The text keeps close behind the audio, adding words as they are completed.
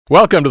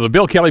Welcome to the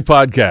Bill Kelly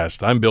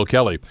Podcast. I'm Bill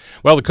Kelly.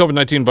 Well, the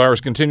COVID-19 virus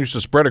continues to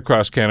spread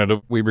across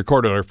Canada. We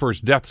recorded our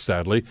first death,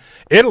 sadly.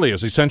 Italy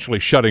is essentially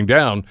shutting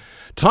down.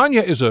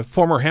 Tanya is a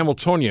former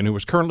Hamiltonian who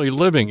is currently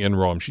living in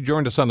Rome. She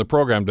joined us on the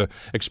program to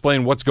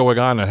explain what's going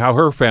on and how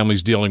her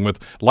family's dealing with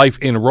life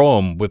in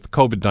Rome with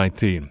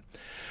COVID-19.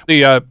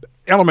 The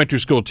elementary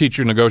school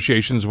teacher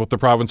negotiations with the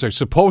province are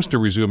supposed to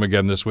resume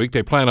again this week.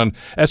 They plan on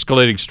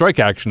escalating strike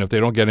action if they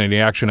don't get any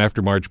action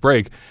after March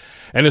break.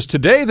 And is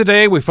today the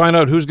day we find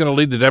out who's going to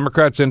lead the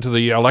Democrats into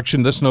the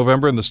election this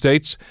November in the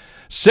states?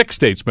 6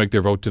 states make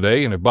their vote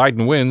today, and if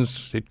Biden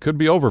wins, it could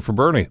be over for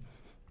Bernie.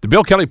 The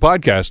Bill Kelly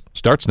Podcast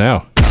starts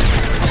now.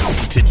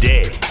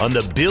 Today on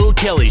The Bill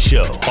Kelly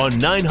Show on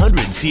 900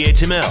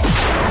 CHML.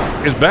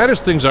 As bad as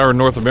things are in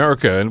North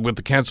America, and with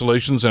the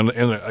cancellations and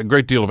a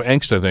great deal of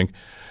angst, I think,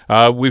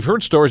 we've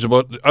heard stories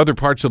about other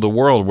parts of the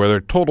world where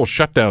their total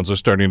shutdowns are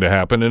starting to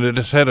happen, and it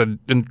has had an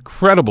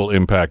incredible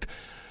impact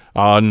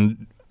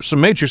on some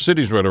major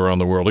cities right around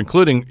the world,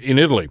 including in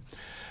Italy.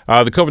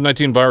 The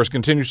COVID-19 virus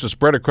continues to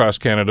spread across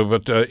Canada,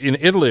 but in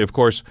Italy, of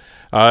course,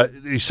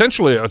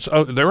 essentially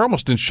they're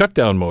almost in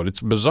shutdown mode.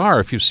 It's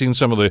bizarre if you've seen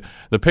some of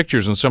the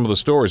pictures and some of the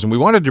stories, and we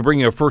wanted to bring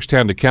you a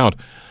first-hand account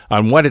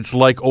on what it's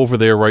like over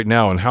there right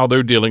now and how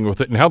they're dealing with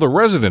it and how the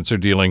residents are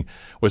dealing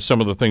with some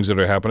of the things that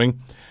are happening.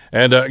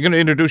 And I'm going to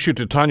introduce you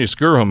to Tanya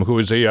Skirham, who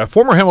is a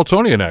former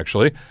Hamiltonian,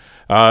 actually,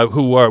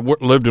 who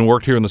lived and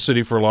worked here in the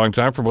city for a long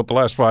time, for about the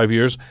last 5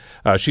 years.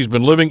 She's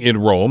been living in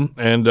Rome,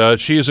 and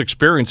she is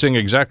experiencing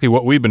exactly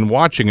what we've been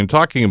watching and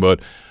talking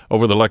about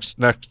over the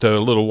next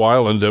little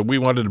while, and we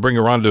wanted to bring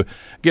her on to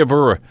give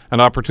her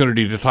an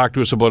opportunity to talk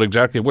to us about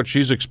exactly what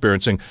she's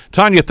experiencing.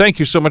 Tanya, thank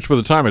you so much for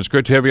the time. It's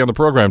great to have you on the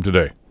program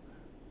today.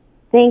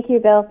 Thank you,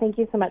 Bill. Thank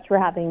you so much for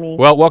having me.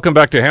 Well, welcome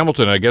back to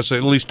Hamilton, I guess,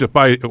 at least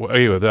by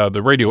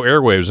the radio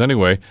airwaves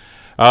anyway.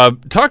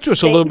 Talk to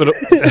us a little bit.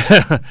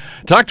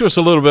 Talk to us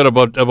a little bit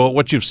about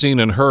what you've seen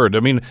and heard. I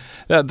mean,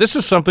 this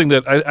is something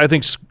that I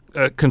think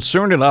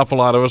concerned an awful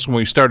lot of us when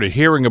we started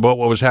hearing about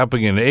what was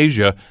happening in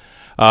Asia.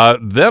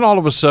 Then all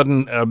of a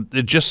sudden,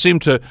 it just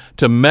seemed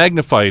to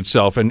magnify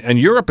itself, and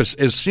Europe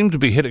has seemed to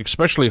be hit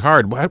especially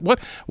hard. What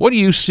are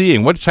you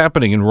seeing? What's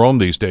happening in Rome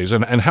these days,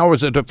 and how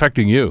is it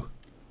affecting you?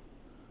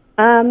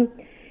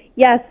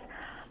 Yes,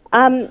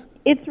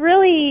 I've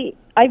really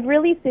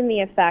seen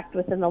the effect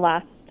within the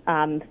last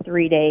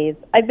 3 days.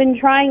 I've been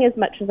trying as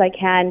much as I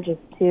can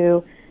just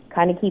to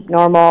kind of keep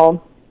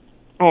normal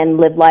and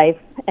live life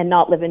and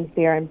not live in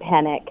fear and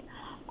panic.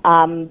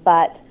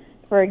 But,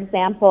 for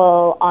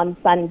example, on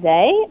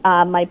Sunday,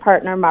 my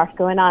partner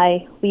Marco and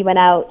I, we went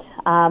out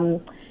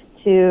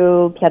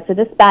to Piazza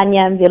di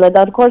Spagna and Villa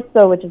del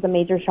Corso, which is a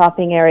major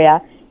shopping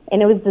area,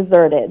 and it was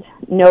deserted.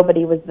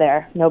 Nobody was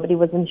there. Nobody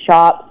was in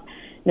shops.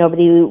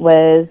 Nobody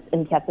was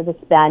in Piazza di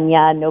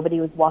Spagna.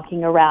 Nobody was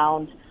walking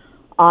around.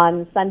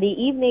 On Sunday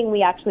evening,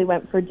 we actually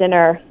went for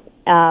dinner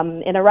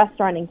in a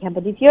restaurant in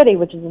Campo di Fiore,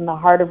 which is in the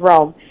heart of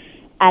Rome,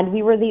 and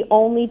we were the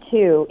only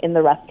two in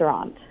the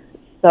restaurant.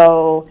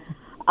 So,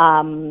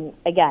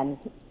 again,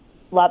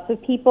 lots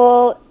of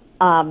people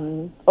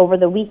over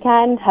the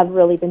weekend have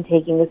really been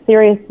taking this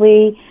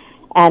seriously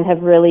and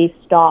have really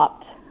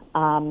stopped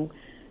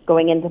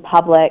going into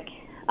public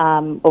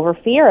over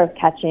fear of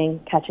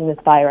catching this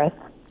virus.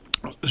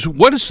 So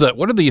what is that?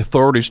 What are the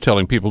authorities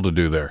telling people to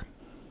do there?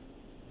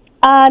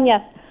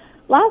 Yes.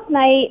 Last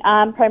night,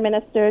 Prime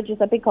Minister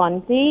Giuseppe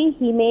Conte,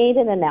 he made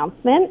an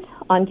announcement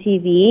on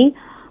TV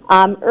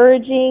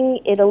urging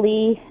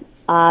Italy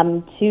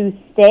to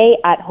stay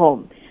at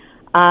home.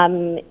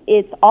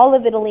 It's all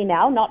of Italy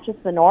now, not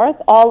just the north.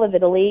 All of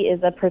Italy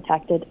is a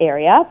protected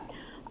area.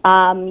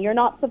 You're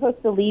not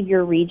supposed to leave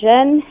your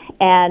region,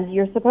 and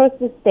you're supposed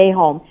to stay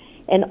home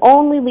and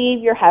only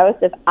leave your house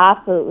if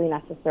absolutely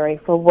necessary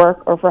for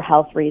work or for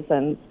health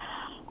reasons.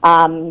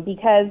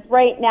 Because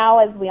right now,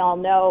 as we all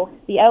know,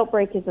 the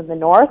outbreak is in the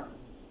north,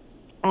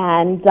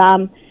 and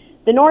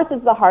the north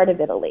is the heart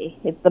of Italy.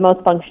 It's the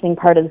most functioning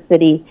part of the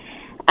city,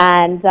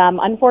 and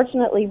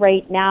unfortunately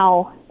right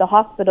now, the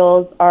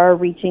hospitals are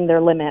reaching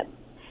their limits,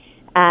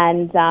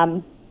 and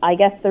I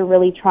guess they're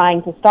really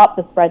trying to stop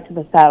the spread to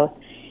the south,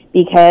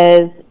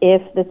 because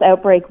if this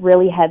outbreak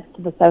really heads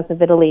to the south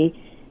of Italy,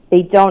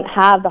 they don't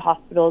have the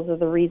hospitals or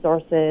the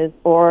resources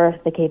or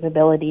the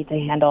capability to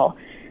handle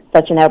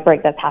such an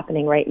outbreak that's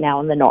happening right now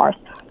in the north.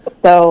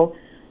 So,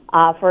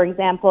 for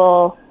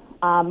example,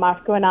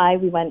 Marco and I,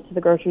 we went to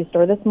the grocery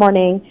store this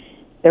morning.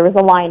 There was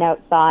a line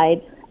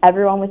outside.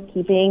 Everyone was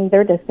keeping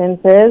their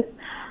distances.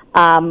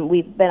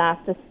 We've been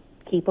asked to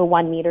keep a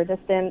 1 meter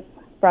distance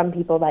from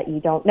people that you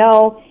don't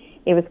know.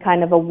 It was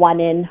kind of a one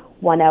in,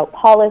 one out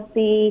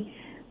policy.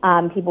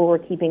 People were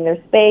keeping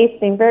their space,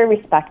 being very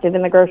respected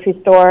in the grocery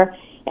store.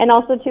 And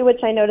also, too,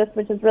 which I noticed,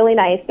 which is really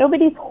nice,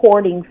 nobody's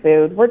hoarding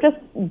food. We're just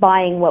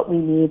buying what we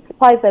need,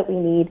 supplies that we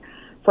need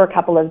for a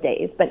couple of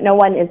days. But no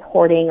one is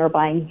hoarding or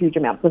buying huge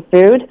amounts of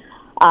food.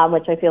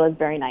 which I feel is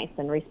very nice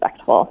and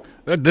respectful.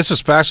 This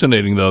is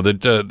fascinating, though.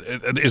 That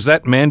is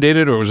that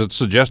mandated, or is it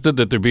suggested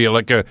that there be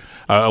like a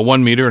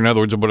 1 meter, in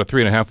other words, about a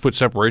 3.5 foot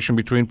separation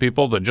between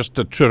people, that just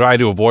to try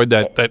to avoid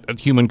that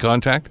human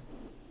contact?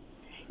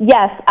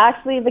 Yes,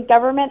 actually, the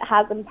government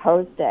has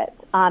imposed it.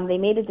 They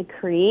made a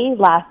decree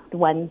last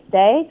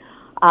Wednesday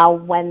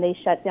when they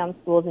shut down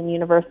schools and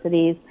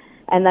universities,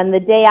 and then the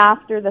day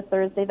after, the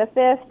Thursday the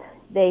 5th,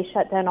 they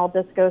shut down all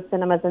discos,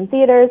 cinemas, and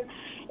theaters.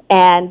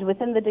 And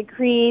within the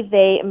decree,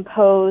 they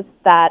imposed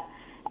that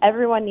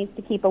everyone needs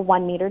to keep a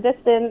 1 meter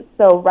distance.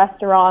 So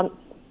restaurants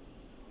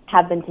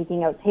have been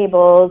taking out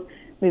tables,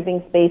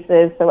 moving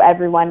spaces, so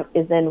everyone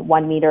is in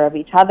 1 meter of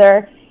each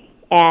other.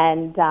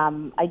 And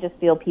I just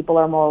feel people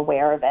are more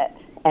aware of it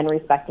and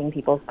respecting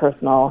people's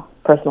personal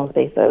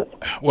spaces.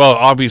 Well,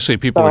 obviously,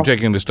 people are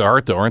taking this to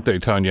heart, though, aren't they,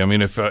 Tanya? I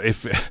mean, if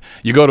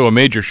you go to a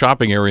major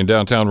shopping area in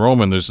downtown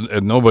Rome and there's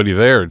nobody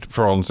there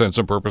for all intents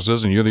and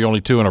purposes, and you're the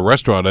only two in a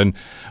restaurant, and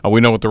we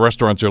know what the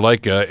restaurants are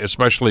like,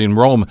 especially in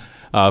Rome,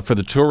 for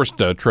the tourist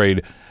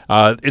trade,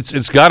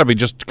 it's got to be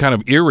just kind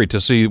of eerie to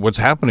see what's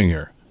happening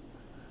here.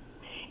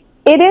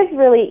 It is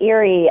really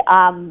eerie.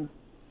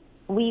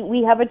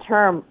 We have a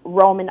term,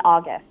 Rome in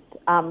August.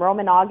 Rome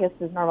in August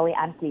is normally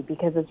empty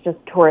because it's just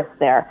tourists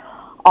there.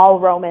 All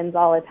Romans,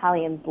 all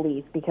Italians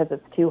leave because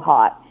it's too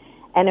hot.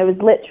 And it was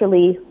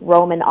literally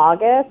Rome in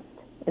August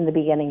in the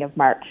beginning of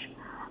March.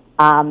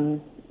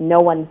 No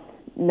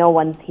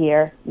one's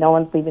here. No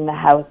one's leaving the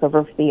house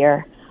over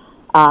fear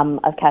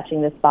of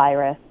catching this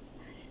virus.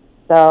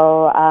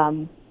 So,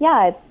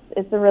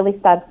 it's a really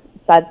sad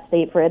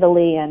state for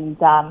Italy and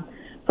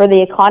for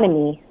the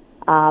economy.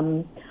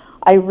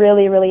 I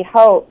really, really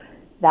hope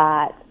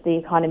that the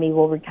economy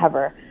will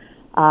recover.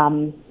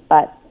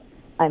 But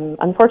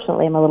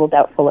unfortunately, I'm a little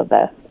doubtful of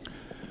this.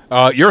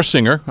 You're a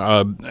singer,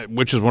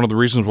 which is one of the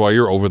reasons why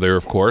you're over there,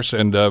 of course.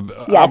 And Yes.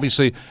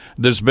 Obviously,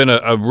 there's been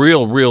a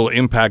real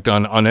impact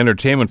on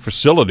entertainment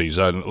facilities,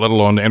 let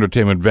alone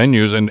entertainment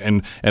venues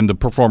and the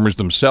performers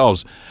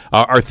themselves.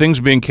 Are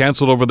things being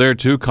canceled over there,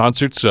 too?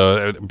 Concerts,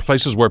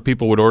 places where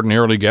people would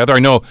ordinarily gather? I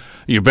know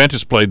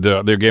Juventus played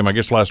their game, I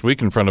guess, last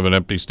week in front of an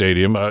empty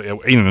stadium,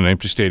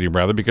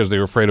 because they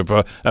were afraid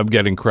of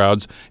getting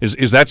crowds.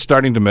 Is that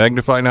starting to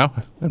magnify now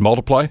and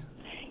multiply?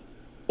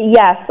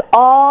 Yes,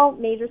 all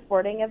major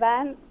sporting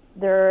events.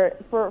 They're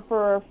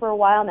for a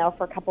while now,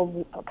 for a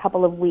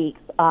couple of weeks.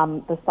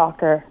 The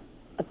soccer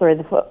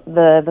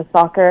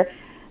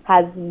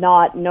has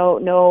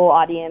no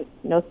audience,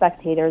 no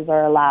spectators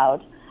are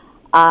allowed.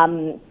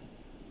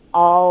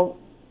 All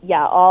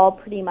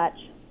pretty much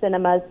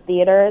cinemas,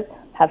 theaters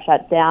have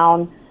shut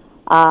down.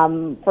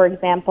 For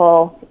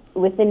example,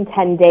 within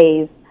 10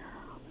 days,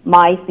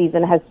 my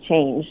season has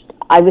changed.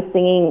 I was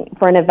singing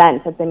for an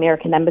event at the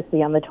American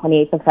Embassy on the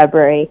 28th of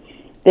February.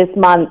 This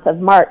month of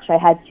March, I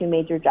had 2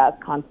 major jazz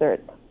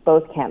concerts,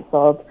 both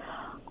canceled.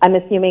 I'm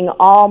assuming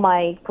all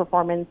my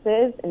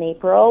performances in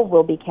April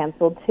will be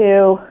canceled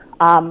too.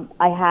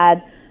 I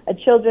had a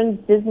children's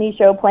Disney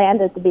show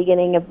planned at the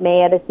beginning of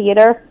May at a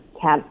theater,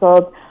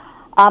 canceled.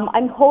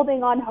 I'm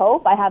holding on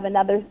hope. I have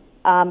another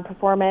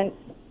performance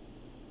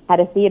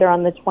at a theater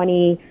on the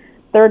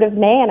 23rd of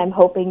May, and I'm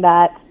hoping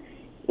that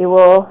it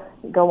will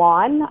go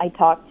on. I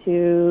talked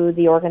to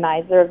the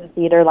organizer of the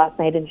theater last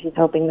night, and she's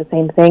hoping the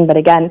same thing. But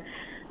again,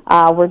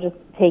 we're just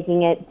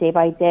taking it day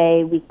by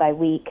day, week by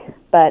week.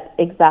 But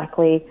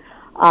exactly,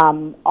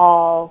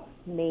 all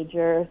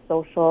major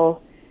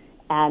social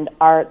and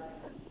arts,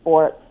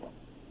 sports,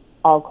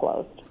 all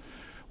closed.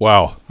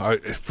 Wow.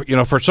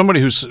 For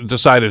somebody who's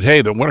decided,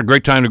 hey, what a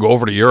great time to go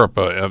over to Europe,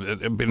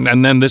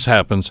 and then this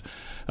happens,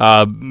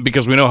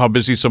 because we know how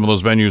busy some of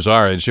those venues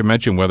are, as you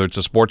mentioned, whether it's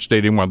a sports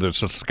stadium, whether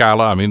it's a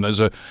Scala. I mean, there's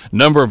a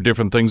number of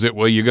different things that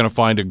you're going to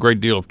find a great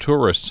deal of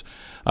tourists,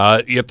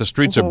 yet the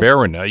streets are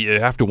barren. You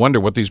have to wonder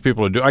what these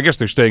people are doing. I guess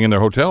they're staying in their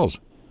hotels.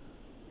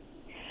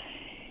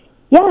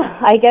 Yeah,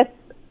 I guess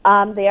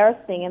they are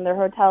staying in their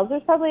hotels.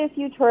 There's probably a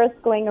few tourists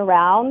going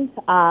around,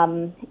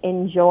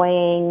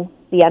 enjoying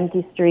the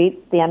empty streets,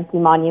 the empty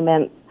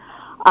monuments.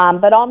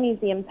 But all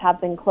museums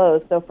have been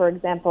closed. So, for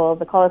example,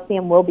 the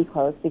Colosseum will be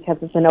closed because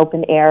it's an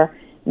open-air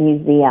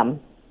museum.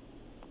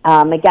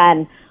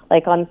 Again,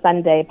 like on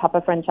Sunday,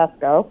 Pope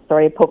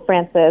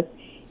Francis,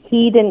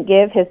 he didn't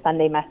give his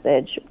Sunday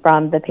message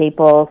from the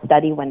papal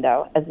study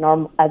window as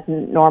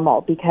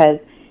normal because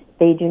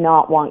they do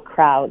not want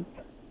crowds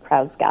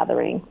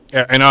gathering.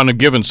 And on a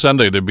given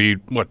Sunday, there'd be,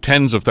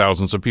 tens of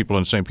thousands of people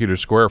in St. Peter's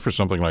Square for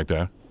something like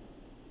that?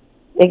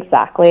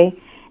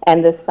 Exactly.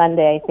 And this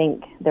Sunday, I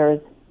think there's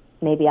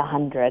maybe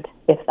 100,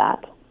 if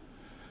that.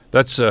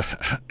 That's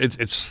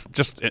it's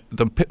just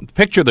the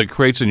picture that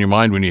creates in your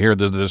mind when you hear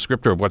the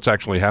descriptor of what's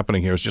actually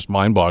happening here is just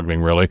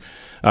mind-boggling, really,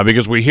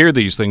 because we hear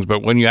these things,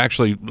 but when you're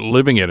actually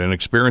living it and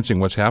experiencing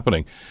what's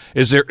happening,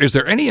 is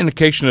there any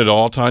indication at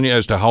all, Tanya,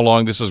 as to how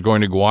long this is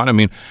going to go on? I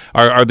mean,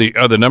 are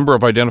the number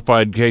of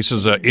identified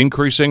cases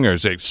increasing, or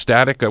is it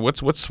static?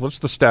 What's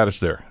the status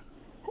there?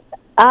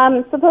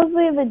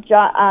 Supposedly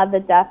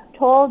the death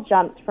toll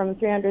jumped from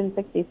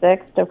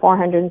 366 to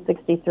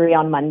 463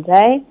 on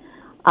Monday.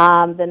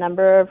 The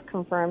number of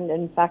confirmed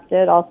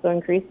infected also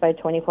increased by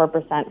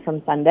 24%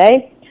 from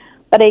Sunday.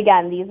 But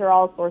again, these are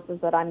all sources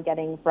that I'm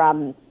getting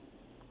from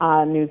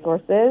news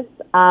sources.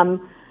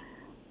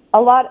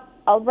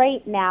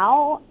 Right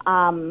now,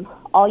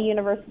 all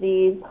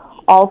universities,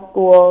 all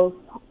schools,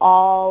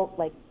 all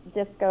like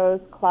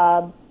discos,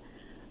 clubs,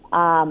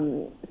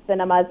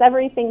 cinemas,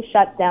 everything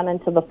shut down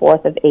until the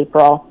 4th of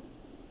April.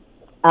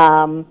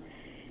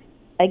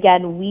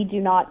 Again, we do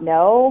not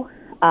know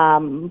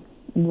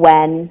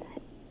when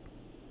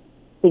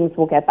things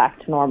will get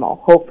back to normal.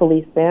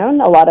 Hopefully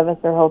soon. A lot of us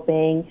are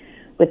hoping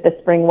with the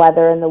spring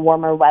weather and the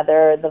warmer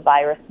weather, the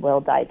virus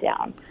will die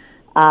down.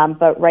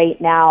 But right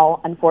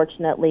now,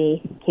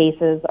 unfortunately,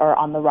 cases are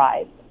on the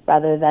rise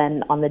rather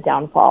than on the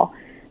downfall.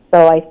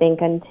 So I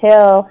think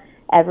until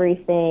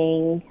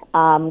everything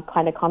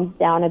kind of calms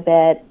down a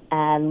bit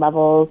and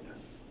levels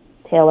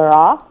tailor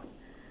off,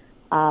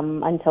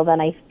 until then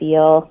I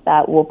feel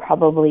that we'll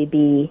probably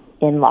be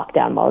in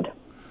lockdown mode.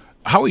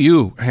 How are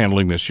you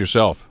handling this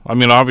yourself? I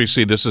mean,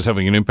 obviously this is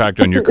having an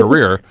impact on your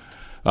career,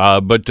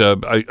 but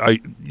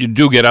you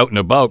do get out and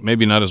about,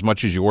 maybe not as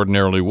much as you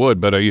ordinarily would,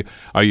 but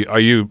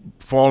are you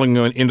falling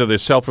into the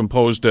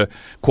self-imposed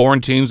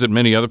quarantines that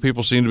many other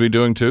people seem to be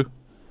doing too?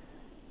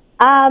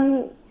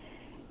 I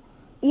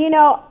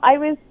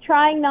was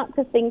trying not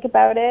to think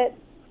about it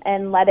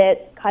and let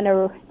it kind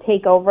of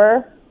take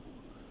over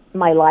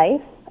my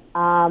life.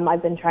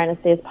 I've been trying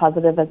to stay as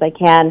positive as I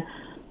can.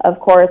 Of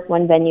course,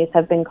 when venues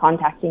have been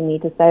contacting me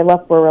to say,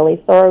 look, we're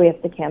really sorry, we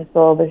have to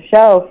cancel the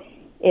show,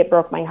 it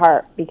broke my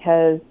heart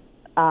because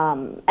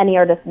any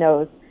artist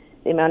knows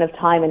the amount of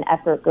time and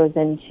effort goes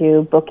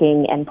into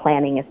booking and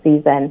planning a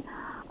season.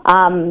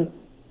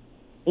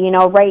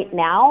 Right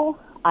now,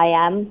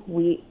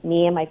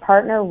 me and my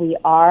partner, we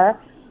are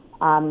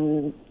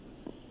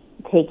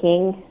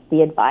taking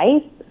the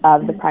advice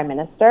of the Prime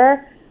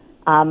Minister.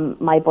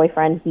 My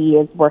boyfriend, he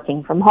is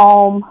working from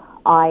home.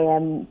 I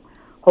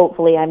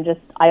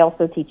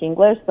also teach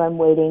English, so I'm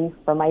waiting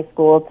for my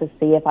school to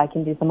see if I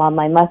can do some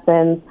online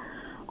lessons.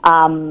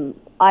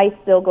 I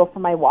still go for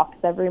my walks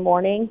every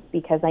morning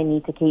because I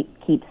need to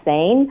keep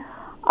sane.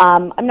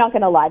 I'm not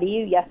going to lie to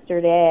you.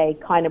 Yesterday, I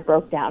kind of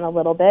broke down a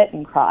little bit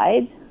and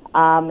cried,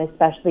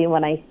 especially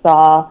when I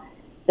saw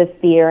the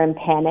fear and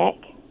panic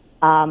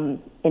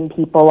in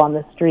people on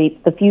the streets,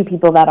 the few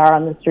people that are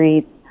on the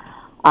streets,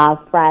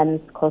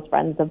 close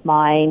friends of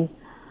mine.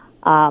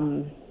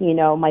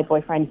 My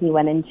boyfriend, he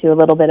went into a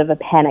little bit of a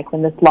panic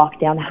when this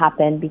lockdown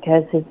happened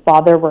because his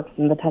father works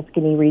in the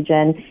Tuscany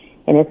region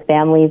and his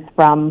family's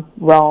from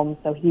Rome,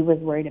 so he was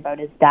worried about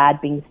his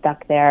dad being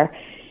stuck there.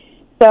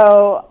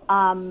 So,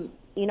 I'm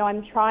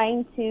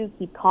trying to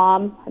keep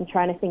calm. I'm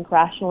trying to think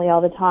rationally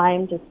all the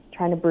time, just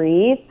trying to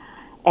breathe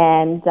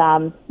and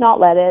not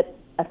let it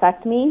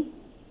affect me,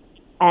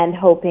 and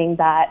hoping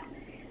that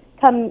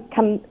come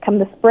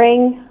the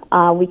spring,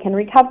 we can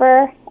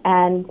recover,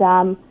 and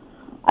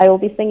I will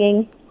be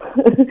singing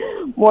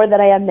more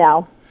than I am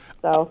now.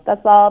 So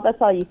that's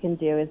all you can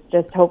do is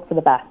just hope for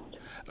the best.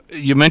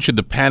 You mentioned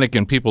the panic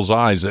in people's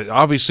eyes.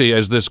 Obviously,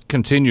 as this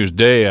continues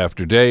day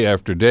after day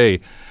after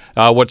day,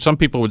 what some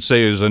people would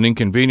say is an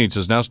inconvenience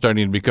is now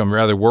starting to become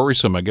rather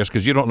worrisome, I guess,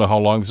 because you don't know how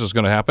long this is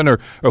going to happen or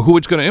who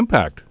it's going to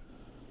impact.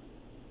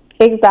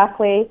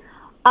 Exactly.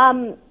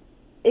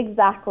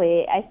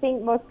 Exactly. I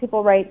think most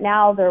people right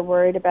now, they're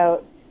worried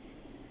about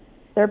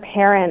their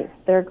parents,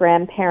 their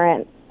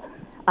grandparents,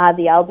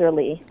 the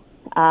elderly.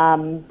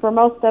 For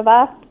most of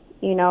us,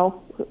 who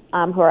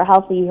are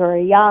healthy, who are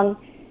young,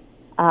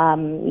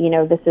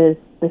 this is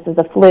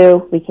a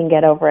flu. We can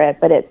get over it.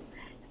 But it's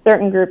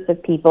certain groups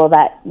of people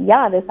that,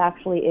 this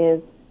actually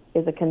is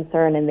a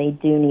concern, and they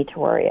do need to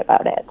worry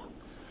about it.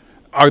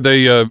 Are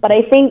they? But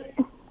I think.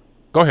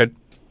 Go ahead.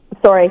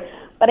 Sorry.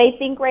 But I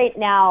think right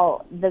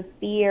now the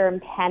fear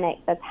and panic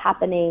that's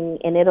happening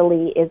in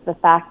Italy is the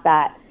fact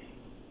that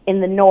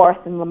in the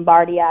north, in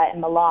Lombardia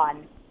and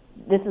Milan,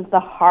 this is the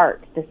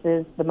heart. This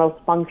is the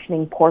most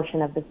functioning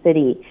portion of the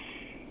city.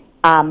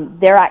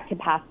 They're at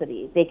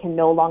capacity. They can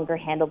no longer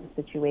handle the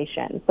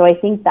situation. So I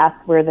think that's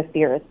where the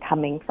fear is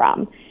coming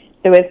from.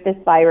 So if this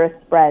virus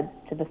spreads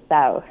to the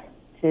south,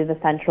 to the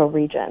central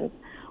regions,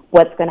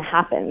 what's going to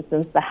happen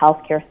since the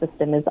healthcare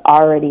system is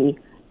already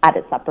at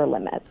its upper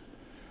limits?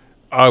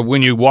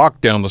 When you walk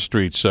down the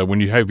streets,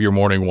 when you have your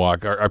morning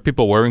walk, are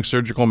people wearing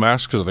surgical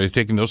masks? Are they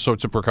taking those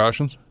sorts of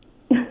precautions?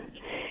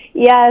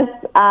 Yes.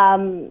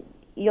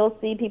 You'll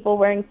see people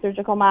wearing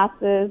surgical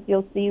masks.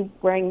 You'll see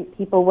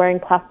people wearing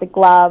plastic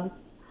gloves.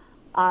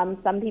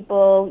 Some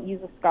people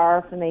use a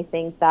scarf, and they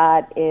think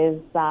that's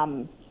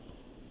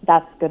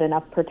good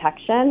enough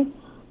protection.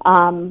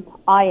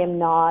 I am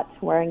not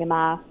wearing a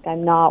mask.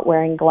 I'm not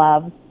wearing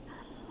gloves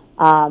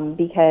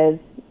because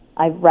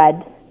I've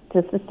read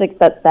statistics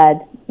that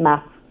said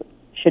masks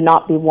should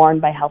not be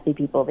worn by healthy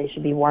people. They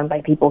should be worn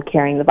by people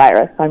carrying the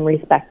virus. So I'm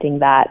respecting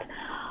that.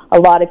 A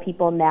lot of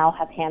people now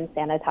have hand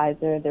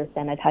sanitizer. They're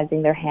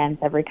sanitizing their hands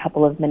every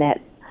couple of minutes.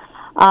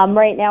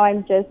 Right now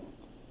I'm just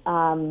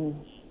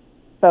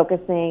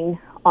focusing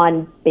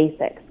on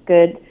basics,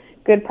 good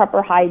good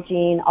proper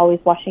hygiene, always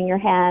washing your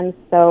hands,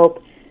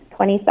 soap,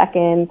 20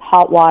 seconds,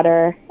 hot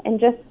water, and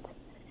just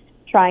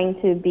trying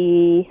to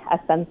be as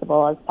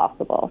sensible as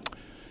possible.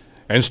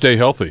 And stay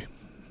healthy.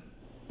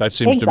 That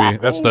seems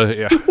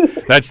Exactly.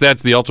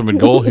 that's the ultimate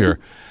goal here.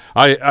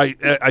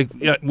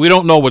 We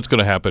don't know what's going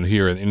to happen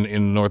here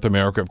in North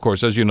America. Of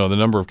course, as you know, the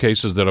number of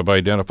cases that I've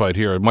identified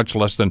here are much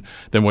less than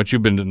what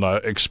you've been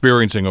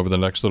experiencing over the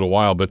next little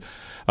while. But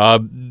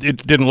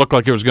it didn't look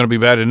like it was going to be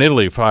bad in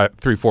Italy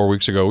 3-4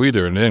 weeks ago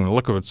either. And then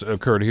look what's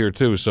occurred here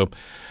too. So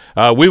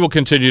we will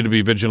continue to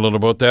be vigilant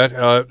about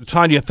that.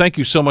 Tanya, thank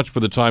you so much for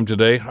the time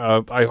today.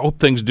 I hope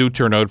things do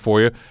turn out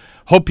for you.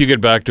 Hope you get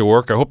back to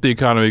work. I hope the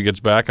economy gets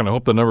back, and I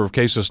hope the number of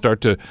cases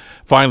start to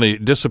finally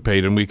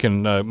dissipate and we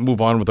can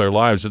move on with our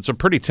lives. It's a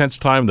pretty tense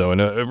time, though,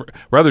 and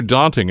rather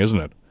daunting, isn't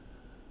it?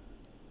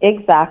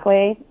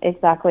 Exactly.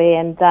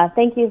 And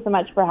thank you so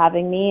much for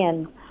having me.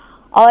 And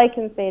all I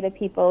can say to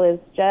people is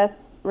just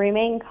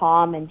remain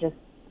calm and just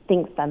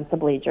think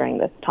sensibly during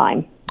this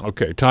time.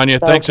 Okay, Tanya,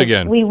 thanks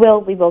again. We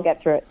will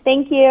get through it.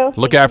 Thank you.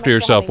 Look after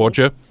yourself, won't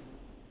you?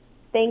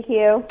 Thank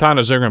you.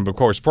 Tanya Zingram, of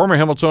course, former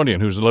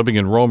Hamiltonian who's living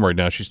in Rome right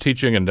now. She's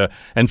teaching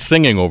and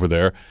singing over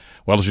there.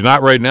 Well, she's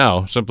not right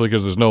now, simply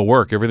because there's no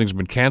work. Everything's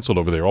been canceled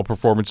over there. All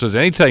performances,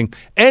 anything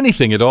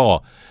at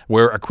all,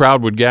 where a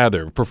crowd would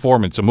gather,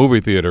 performance, a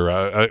movie theater,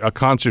 a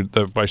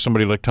concert by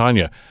somebody like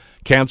Tanya,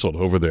 canceled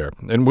over there.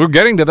 And we're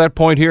getting to that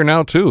point here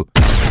now, too.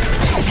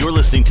 You're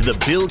listening to the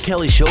Bill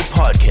Kelly Show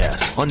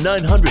podcast on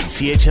 900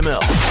 CHML.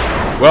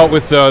 Well,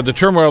 with the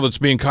turmoil that's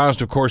being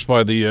caused, of course,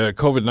 by the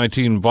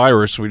COVID-19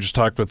 virus, we just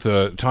talked with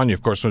Tanya,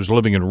 of course, who's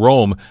living in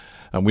Rome.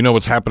 We know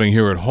what's happening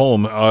here at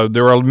home.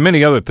 There are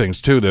many other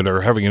things, too, that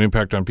are having an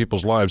impact on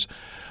people's lives,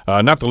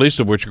 not the least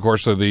of which, of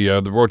course, are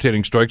the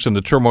rotating strikes and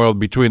the turmoil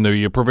between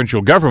the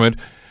provincial government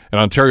and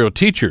Ontario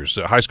teachers,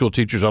 high school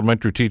teachers,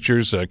 elementary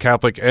teachers,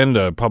 Catholic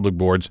and public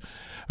boards.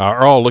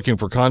 Are all looking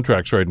for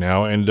contracts right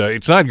now, and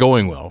it's not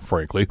going well,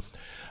 frankly.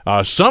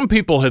 Some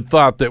people had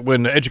thought that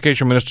when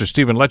Education Minister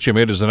Stephen Lecce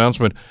made his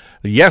announcement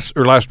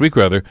last week,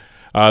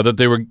 that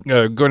they were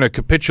going to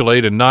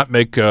capitulate and not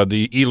make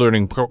the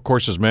e-learning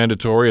courses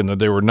mandatory, and that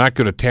they were not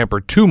going to tamper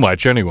too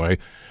much anyway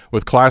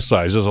with class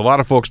sizes. A lot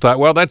of folks thought,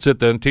 well, that's it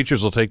then.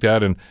 Teachers will take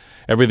that and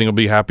everything will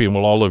be happy and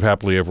we'll all live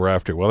happily ever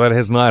after. Well, that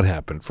has not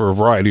happened for a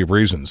variety of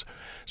reasons.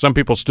 Some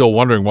people still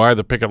wondering why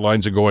the picket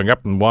lines are going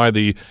up and why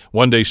the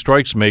one-day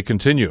strikes may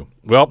continue.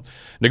 Well,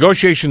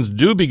 negotiations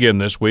do begin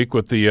this week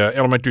with the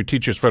Elementary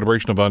Teachers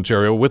Federation of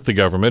Ontario with the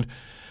government,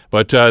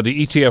 but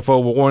the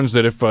ETFO warns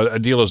that if a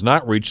deal is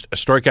not reached, a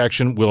strike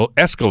action will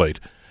escalate,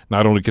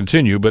 not only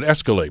continue, but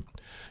escalate.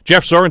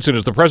 Jeff Sorensen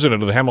is the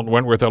president of the Hamilton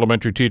Wentworth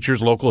Elementary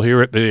Teachers, local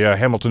here at the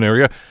Hamilton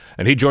area,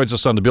 and he joins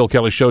us on the Bill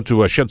Kelly Show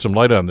to shed some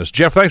light on this.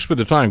 Jeff, thanks for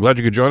the time. Glad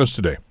you could join us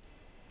today.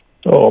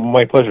 Oh,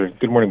 my pleasure.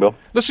 Good morning, Bill.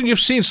 Listen, you've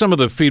seen some of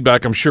the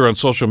feedback, I'm sure, on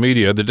social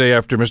media. The day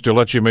after Mr.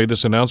 Lecce made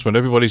this announcement,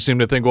 everybody seemed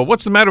to think, well,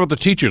 what's the matter with the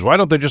teachers? Why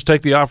don't they just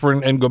take the offer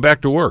and go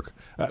back to work?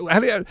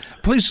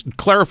 Please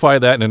clarify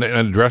that and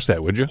address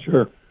that, would you?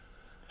 Sure.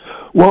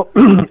 Well,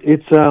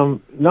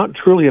 it's not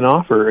truly an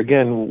offer.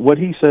 Again, what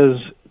he says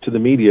to the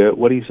media,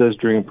 what he says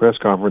during press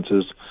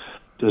conferences,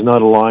 does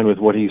not align with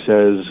what he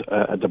says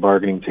at the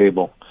bargaining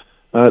table.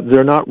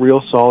 They're not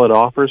real solid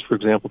offers. For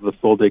example, the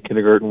full-day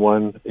kindergarten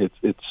one, it's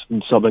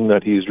something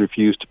that he's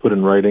refused to put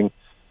in writing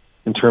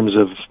in terms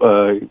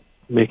of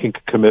making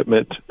a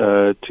commitment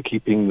to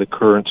keeping the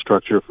current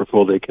structure for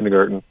full-day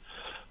kindergarten.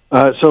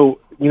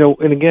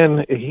 And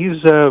again, he's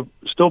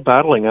still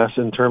battling us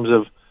in terms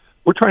of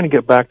we're trying to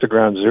get back to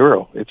ground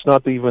zero. It's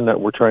not even that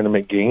we're trying to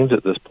make gains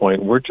at this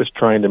point. We're just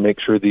trying to make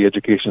sure the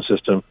education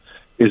system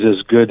is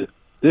as good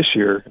this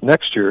year,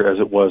 next year, as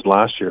it was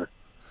last year.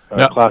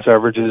 Class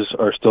averages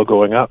are still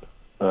going up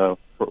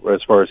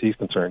as far as he's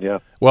concerned, yeah.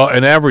 Well,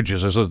 and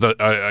averages is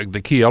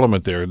the key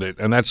element there,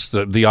 and that's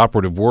the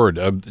operative word.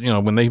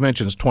 When they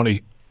mentions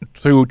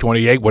 22,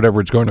 28,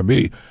 whatever it's going to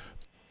be,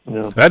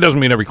 that doesn't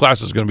mean every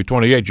class is going to be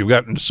 28. You've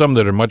got some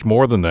that are much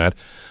more than that.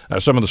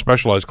 Some of the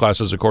specialized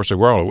classes, of course, are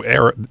well.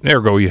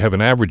 Ergo, you have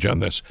an average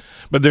on this.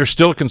 But there's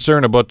still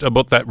concern about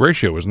that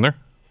ratio, isn't there?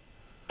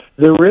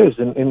 There is,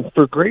 and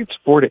for grades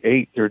 4 to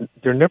 8,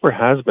 there never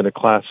has been a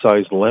class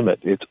size limit.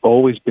 It's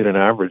always been an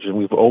average, and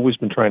we've always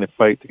been trying to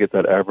fight to get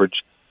that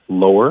average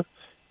lower.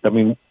 I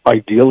mean,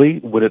 ideally,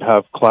 would it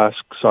have class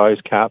size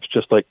caps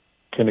just like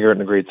kindergarten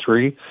to grade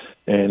 3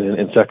 and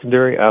in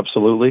secondary?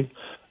 Absolutely.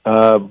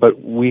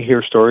 But we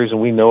hear stories, and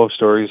we know of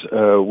stories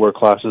where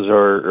classes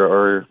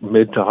are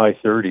mid to high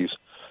 30s.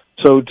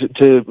 So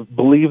to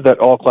believe that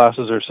all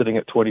classes are sitting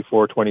at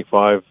 24,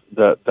 25,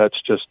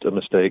 that's just a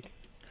mistake.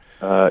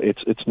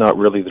 It's not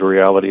really the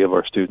reality of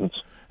our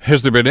students.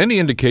 Has there been any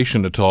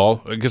indication at all?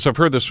 Because I've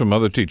heard this from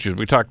other teachers.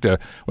 We talked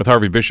with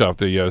Harvey Bischoff,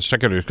 the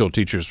secondary school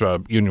teachers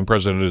union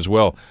president as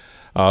well,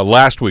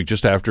 last week,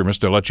 just after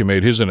Mr. Lecce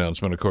made his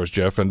announcement, of course,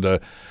 Jeff, and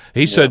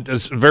he said the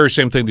very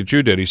same thing that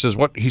you did. He says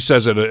what he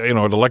says at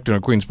Electon or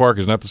Queen's Park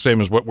is not the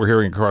same as what we're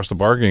hearing across the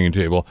bargaining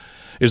table.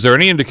 Is there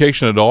any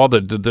indication at all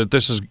that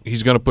this is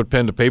he's going to put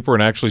pen to paper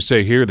and actually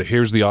say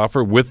here's the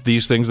offer with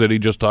these things that he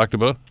just talked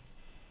about?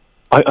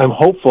 I'm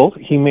hopeful.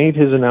 He made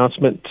his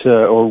announcement,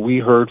 or we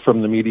heard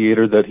from the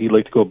mediator that he'd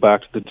like to go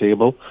back to the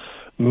table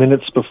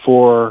minutes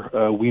before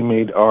we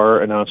made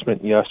our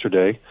announcement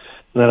yesterday.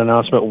 And that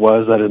announcement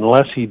was that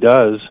unless he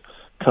does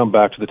come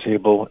back to the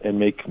table and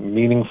make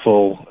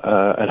meaningful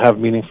and have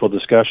meaningful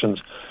discussions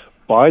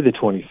by the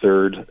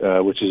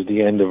 23rd, which is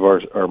the end of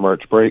our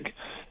March break,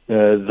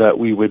 that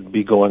we would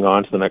be going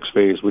on to the next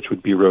phase, which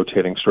would be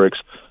rotating strikes.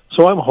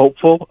 So I'm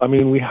hopeful. I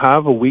mean, we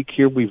have a week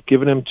here. We've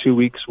given him 2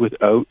 weeks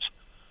without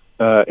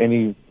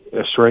any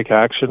strike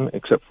action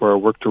except for our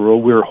work to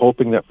rule. We were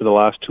hoping that for the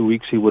last 2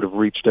 weeks he would have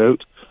reached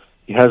out.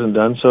 He hasn't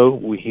done so.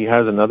 He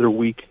has another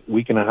week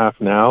and a half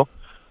now.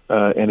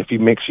 And if he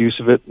makes use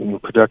of it in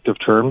productive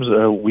terms,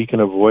 we can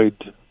avoid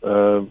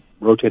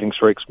rotating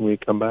strikes when we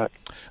come back.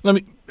 Let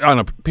me, on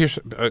a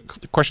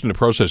question to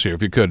process here,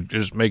 if you could,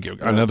 just make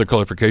another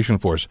clarification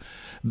for us.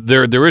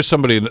 There is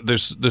somebody,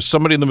 there's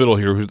somebody in the middle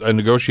here, a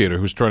negotiator,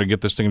 who's trying to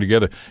get this thing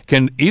together.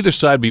 Can either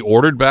side be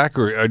ordered back,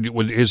 or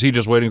is he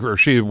just waiting for, or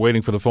she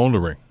waiting for the phone to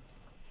ring?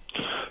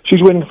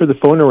 She's waiting for the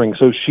phone to ring.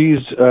 So she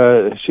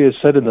has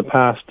said in the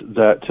past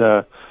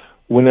that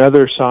when the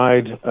other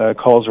side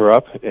calls her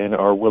up and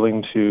are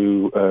willing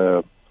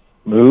to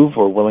move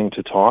or willing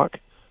to talk,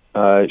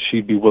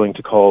 she'd be willing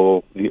to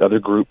call the other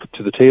group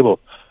to the table.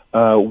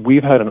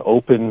 We've had an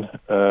open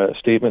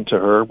statement to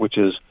her, which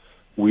is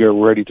we are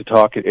ready to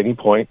talk at any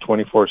point,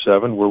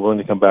 24/7. We're willing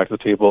to come back to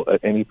the table at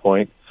any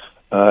point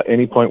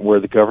where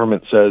the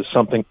government says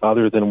something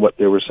other than what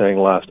they were saying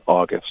last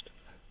August.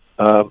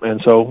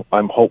 And so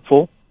I'm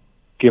hopeful,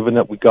 given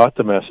that we got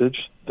the message,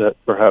 that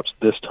perhaps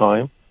this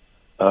time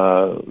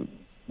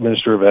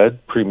Minister of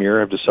Ed, Premier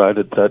have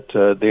decided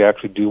that they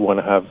actually do want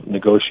to have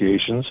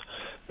negotiations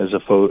as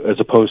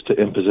opposed to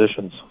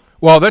impositions.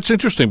 Well, that's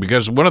interesting,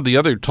 because one of the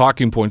other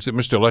talking points that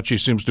Mr. Lecce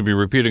seems to be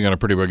repeating on a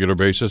pretty regular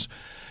basis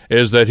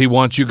is that he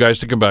wants you guys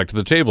to come back to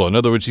the table. In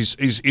other words,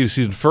 he's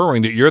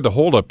inferring that you're the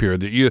holdup here,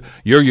 that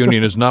your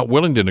union is not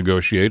willing to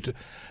negotiate.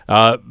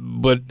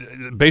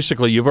 But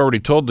basically, you've already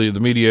told the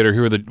mediator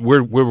here that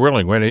we're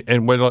willing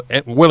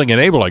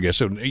and able, I guess.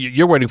 So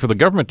you're waiting for the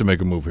government to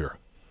make a move here.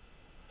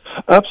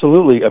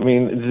 Absolutely. I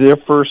mean, their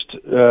first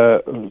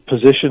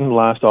position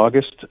last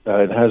August,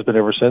 and has been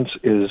ever since,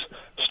 is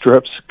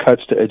strips,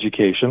 cuts to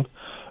education.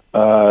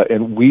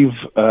 And we've,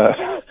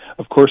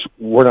 of course,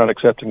 we're not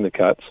accepting the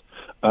cuts.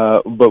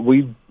 But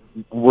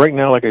right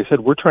now, like I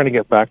said, we're trying to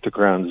get back to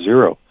ground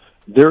zero.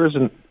 There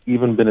isn't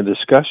even been a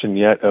discussion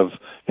yet of,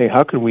 hey,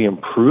 how can we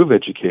improve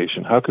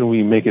education? How can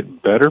we make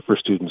it better for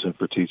students and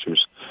for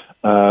teachers?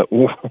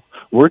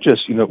 We're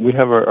just, we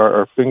have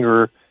our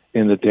finger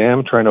in the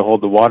dam trying to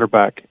hold the water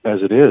back as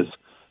it is.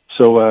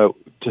 So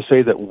to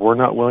say that we're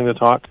not willing to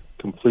talk,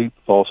 complete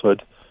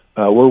falsehood.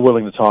 We're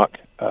willing to talk,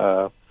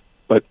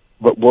 but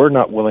we're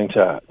not willing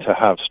to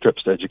have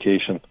strips to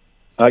education.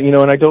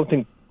 And I don't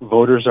think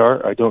voters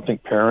are. I don't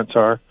think parents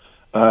are.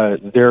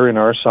 They're in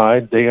our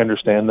side. They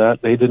understand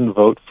that. They didn't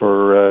vote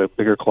for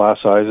bigger class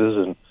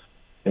sizes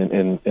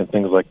and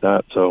things like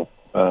that. So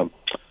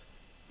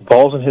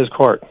ball's in his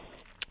court.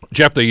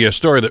 Jeff, the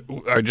story that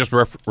I just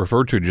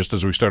referred to just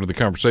as we started the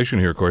conversation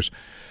here, of course,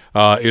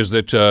 is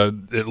that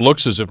it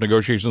looks as if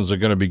negotiations are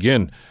going to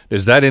begin.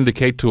 Does that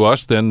indicate to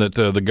us then that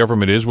the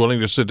government is willing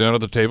to sit down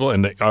at the table?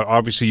 And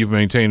obviously you've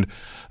maintained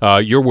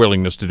your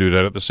willingness to do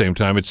that at the same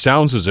time. It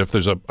sounds as if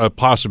there's a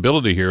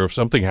possibility here of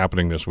something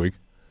happening this week.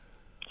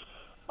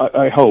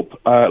 I hope.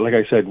 Like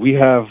I said, we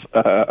have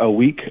a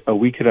week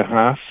and a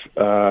half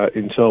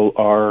until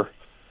our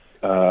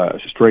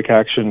strike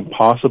action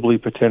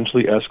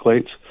potentially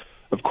escalates.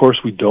 Of course,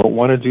 we don't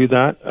want to do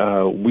that.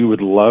 We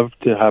would love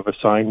to have a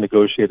signed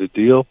negotiated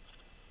deal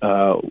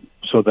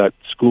so that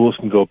schools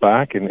can go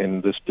back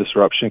and this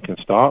disruption can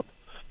stop.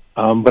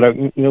 But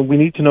we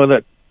need to know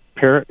that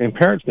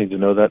parents need to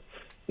know that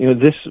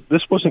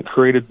this wasn't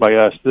created by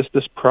us.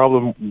 This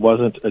problem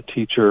wasn't a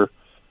teacher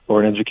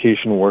or an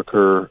education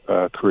worker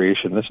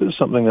creation. This is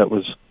something that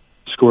was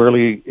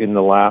squarely in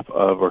the lap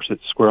of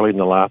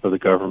the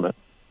government.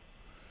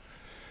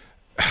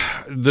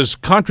 There's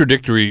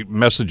contradictory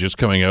messages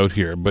coming out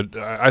here, but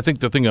I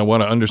think the thing I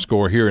want to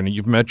underscore here, and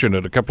you've mentioned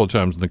it a couple of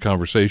times in the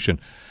conversation,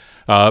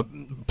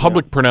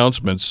 public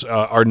pronouncements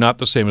are not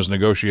the same as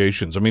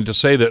negotiations. I mean, to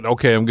say that,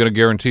 okay, I'm going to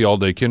guarantee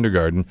all-day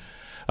kindergarten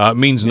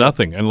means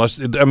nothing unless,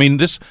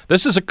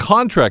 this is a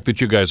contract that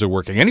you guys are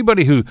working.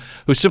 Anybody who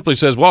simply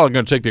says, well, I'm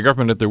going to take the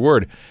government at their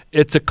word,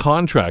 it's a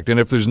contract. And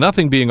if there's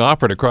nothing being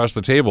offered across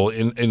the table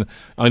in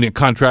a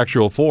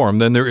contractual form,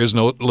 then there is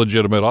no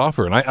legitimate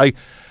offer. And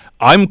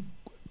I'm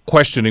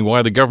questioning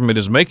why the government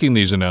is making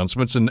these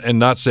announcements and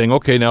not saying,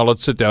 okay, now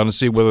let's sit down and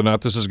see whether or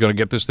not this is going to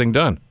get this thing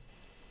done.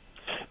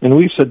 And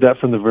we've said that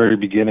from the very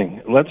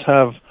beginning. Let's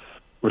have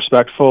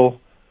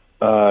respectful,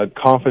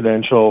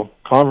 confidential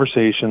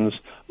conversations.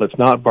 Let's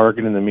not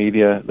bargain in the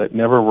media. That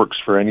never works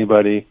for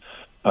anybody.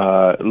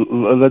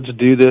 Let's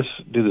do this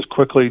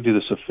quickly, do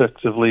this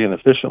effectively and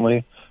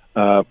efficiently.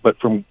 But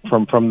from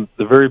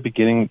the very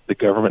beginning, the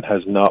government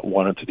has not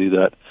wanted to do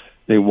that.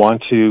 They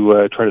want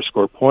to try to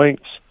score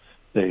points.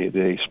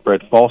 They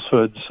spread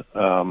falsehoods.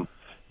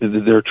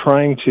 They're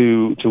trying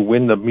to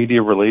win the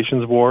media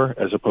relations war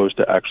as opposed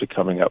to actually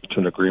coming up to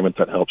an agreement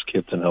that helps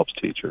kids and helps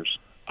teachers.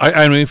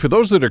 I mean, for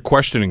those that are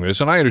questioning this,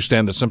 and I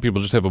understand that some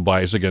people just have a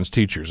bias against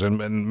teachers,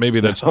 and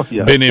maybe that's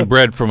been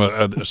inbred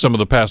from some of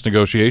the past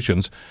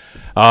negotiations,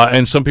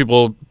 and some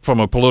people, from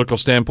a political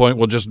standpoint,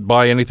 will just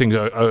buy anything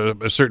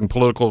a certain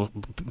political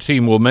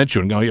team will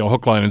mention,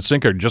 hook, line, and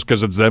sinker, just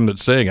because it's them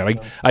that's saying it.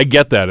 I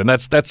get that, and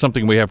that's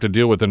something we have to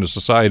deal with in a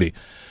society.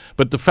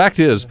 But the fact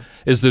is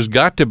there's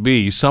got to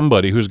be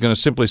somebody who's going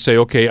to simply say,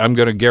 okay, I'm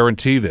going to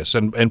guarantee this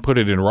and put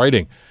it in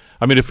writing.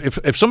 I mean,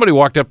 if somebody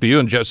walked up to you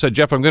and said,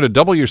 Jeff, I'm going to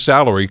double your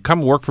salary,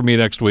 come work for me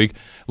next week,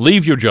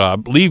 leave your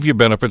job, leave your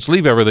benefits,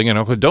 leave everything,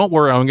 and don't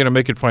worry, I'm going to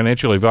make it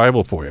financially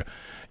viable for you.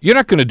 You're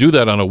not going to do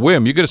that on a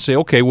whim. You're going to say,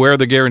 okay, where are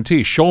the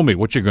guarantees? Show me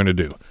what you're going to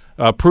do.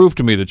 Prove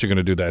to me that you're going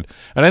to do that.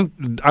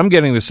 And I'm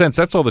getting the sense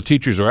that's all the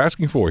teachers are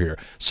asking for here.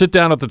 Sit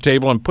down at the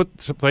table and put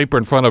some paper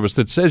in front of us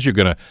that says you're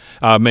going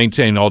to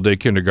maintain all-day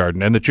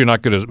kindergarten and that you're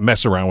not going to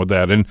mess around with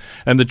that and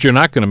that you're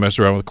not going to mess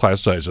around with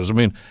class sizes. I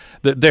mean,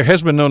 there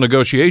has been no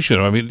negotiation.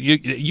 I mean,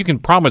 you can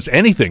promise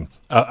anything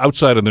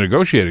outside of the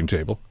negotiating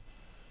table.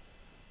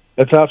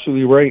 That's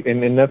absolutely right,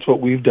 and that's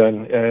what we've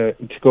done. To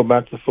go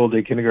back to the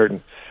full-day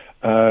kindergarten,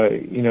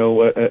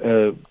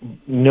 a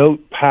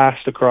note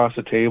passed across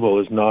the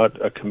table is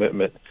not a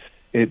commitment.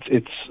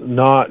 It's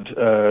not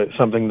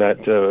something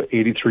that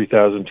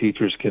 83,000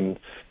 teachers can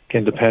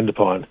depend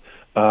upon.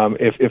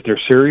 If they're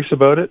serious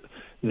about it,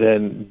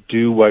 then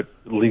do what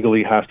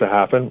legally has to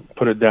happen.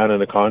 Put it down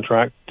in a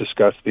contract,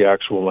 discuss the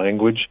actual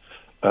language,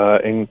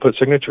 and put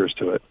signatures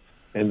to it.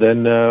 And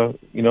then,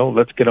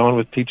 let's get on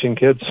with teaching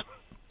kids.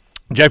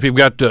 Jeff, you've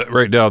got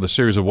right now the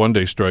series of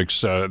one-day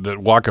strikes,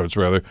 walkouts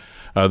rather,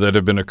 that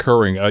have been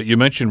occurring. You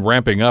mentioned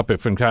ramping up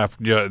if in fact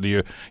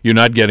you're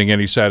not getting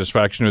any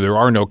satisfaction or there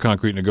are no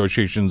concrete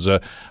negotiations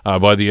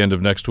by the end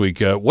of next week.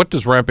 What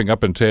does ramping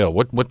up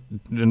entail?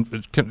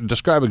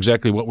 Describe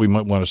exactly what we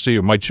might want to see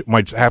or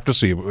might have to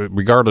see,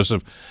 regardless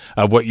of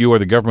what you or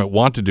the government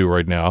want to do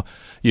right now.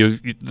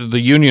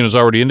 The union has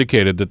already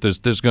indicated that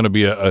there's going to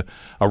be a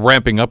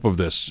ramping up of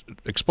this.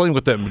 Explain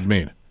what that would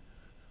mean.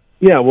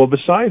 Yeah, well,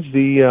 besides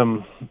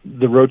the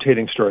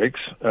rotating strikes,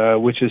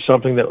 which is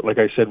something that, like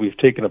I said, we've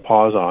taken a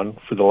pause on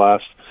for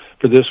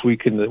this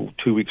week and the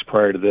 2 weeks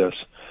prior to this,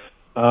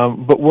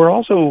 but we're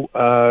also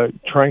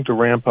trying to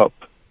ramp up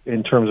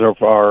in terms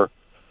of our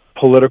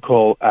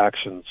political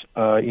actions.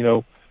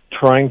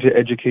 Trying to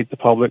educate the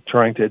public,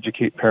 trying to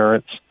educate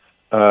parents,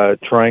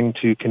 trying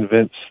to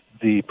convince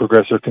the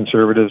progressive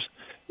conservatives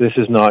this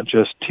is not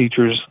just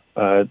teachers.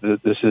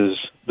 This is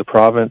the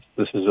province.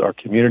 This is our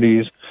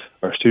communities,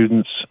 our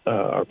students,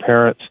 our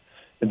parents,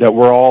 and that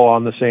we're all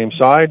on the same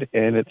side,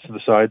 and it's the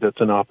side that's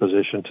in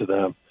opposition to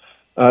them.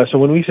 So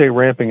when we say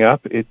ramping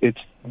up, it's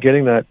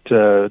getting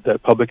that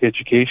public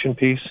education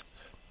piece,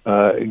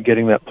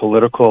 getting that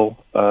political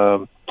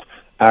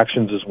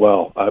actions as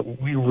well.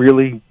 We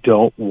really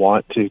don't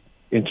want to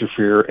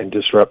interfere and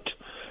disrupt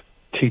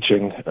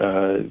teaching,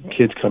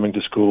 kids coming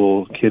to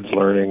school, kids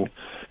learning,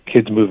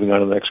 kids moving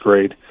on to the next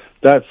grade.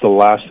 That's the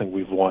last thing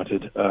we've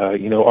wanted.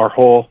 Our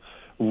whole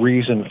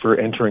reason for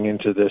entering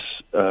into this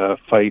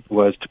fight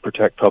was to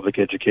protect public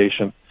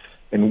education,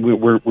 and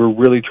we're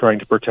really trying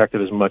to protect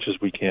it as much as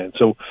we can.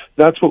 So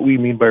that's what we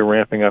mean by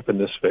ramping up in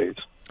this phase.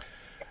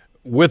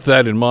 With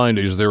that in mind,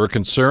 is there a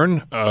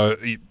concern?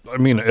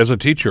 As a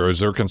teacher, is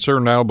there a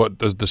concern now about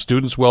the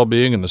students'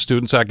 well-being and the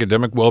students'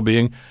 academic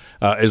well-being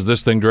as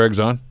this thing drags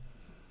on?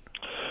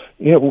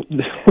 Yeah,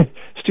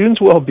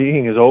 students'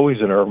 well-being is always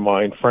in our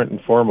mind, front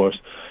and foremost.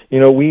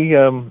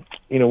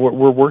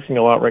 We're working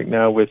a lot right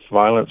now with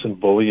violence and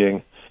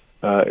bullying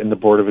in the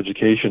Board of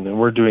Education, and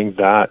we're doing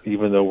that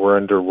even though we're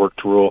under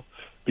worked rule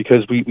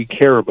because we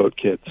care about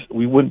kids.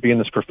 We wouldn't be in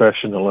this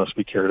profession unless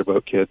we cared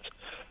about kids.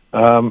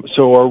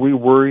 So are we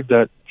worried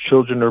that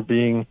children are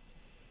being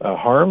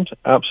harmed?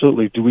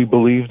 Absolutely. Do we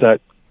believe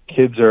that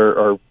kids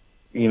are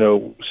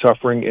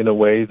suffering in a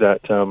way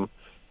that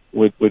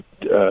would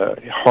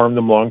harm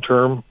them long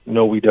term?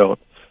 No, we don't.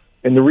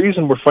 And the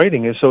reason we're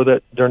fighting is so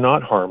that they're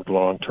not harmed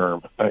long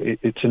term.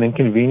 It's an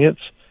inconvenience.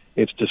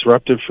 It's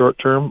disruptive short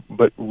term,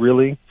 but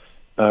really,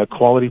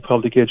 quality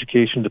public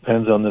education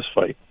depends on this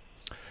fight.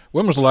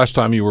 When was the last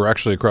time you were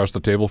actually across the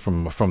table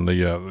from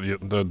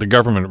the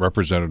government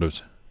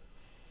representatives?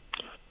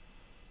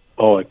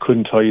 Oh, I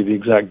couldn't tell you the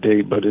exact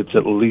date, but it's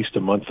at least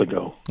a month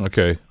ago.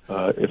 Okay,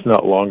 if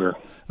not longer.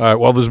 All right.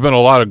 Well, there's been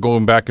a lot of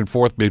going back and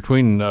forth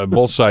between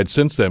both sides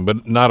since then,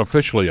 but not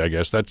officially. I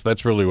guess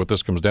that's really what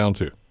this comes down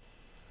to.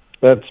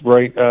 That's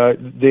right.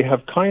 They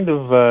have kind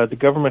of the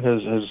government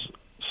has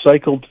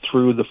cycled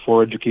through the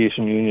four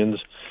education unions.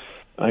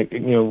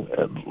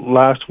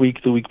 Last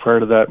week, the week prior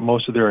to that,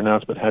 most of their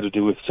announcement had to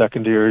do with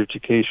secondary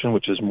education,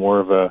 which is more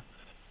of a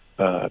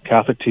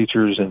Catholic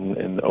teachers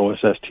and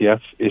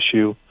OSSTF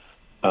issue.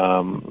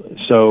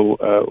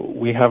 So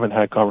we haven't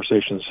had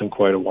conversations in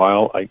quite a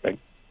while. I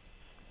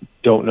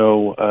don't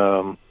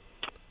know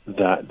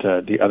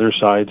that the other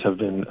sides have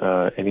been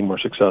any more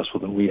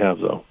successful than we have,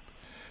 though.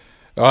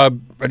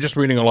 I'm just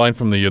reading a line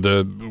from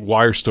the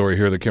Wire story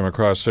here that came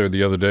across there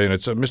the other day, and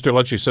it's Mr.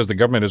 Lecce says the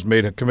government has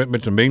made a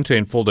commitment to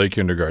maintain full-day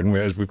kindergarten,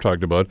 as we've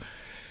talked about,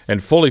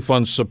 and fully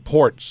funds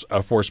supports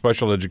for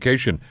special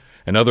education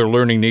and other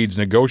learning needs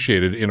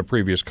negotiated in a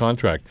previous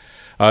contract.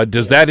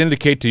 Does that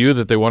indicate to you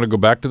that they want to go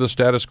back to the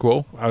status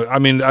quo? I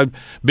mean,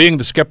 being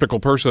the skeptical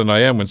person I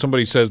am, when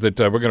somebody says that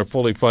we're going to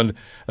fully fund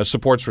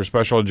supports for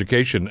special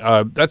education,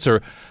 that's a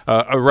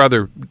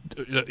rather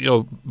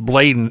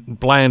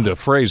bland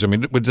phrase. I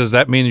mean, does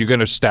that mean you're going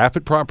to staff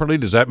it properly?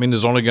 Does that mean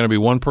there's only going to be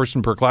one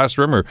person per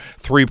classroom or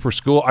 3 per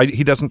school?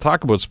 He doesn't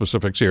talk about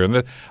specifics here,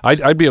 and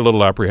I'd be a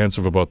little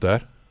apprehensive about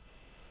that.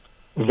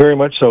 Very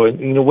much so.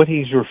 And, what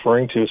he's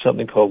referring to is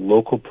something called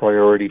local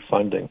priority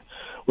funding,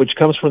 which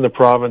comes from the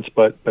province,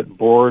 but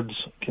boards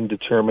can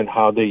determine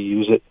how they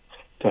use it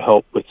to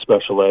help with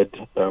special ed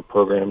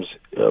programs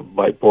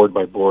by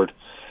board.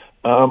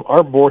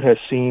 Our board has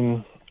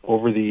seen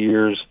over the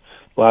years,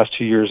 last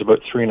 2 years,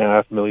 about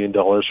 $3.5 million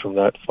from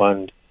that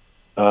fund.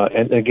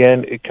 And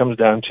again, it comes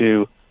down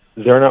to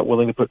they're not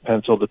willing to put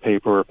pencil to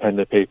paper or pen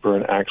to paper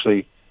and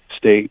actually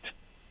state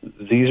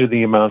these are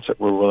the amounts that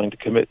we're willing to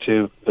commit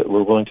to, that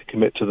we're willing to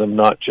commit to them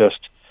not just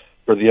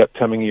for the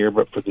upcoming year,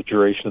 but for the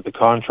duration of the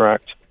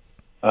contract.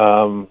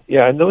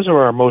 And those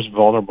are our most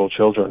vulnerable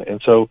children.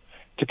 And so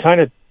to kind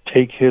of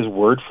take his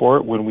word for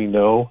it when we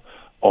know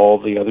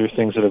all the other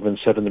things that have been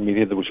said in the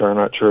media which are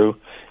not true,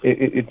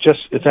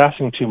 it's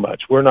asking too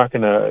much. We're not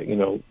going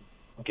to,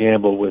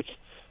 gamble with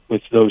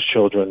those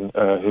children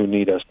who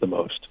need us the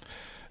most.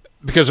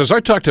 Because as I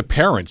talk to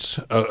parents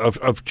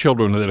of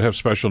children that have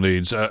special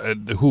needs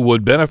who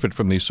would benefit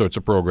from these sorts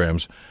of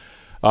programs,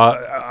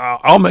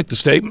 I'll make the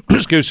statement.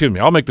 Excuse me.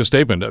 I'll make the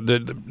statement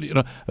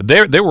that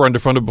they were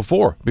underfunded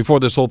before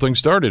this whole thing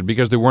started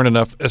because there weren't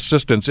enough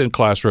assistants in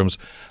classrooms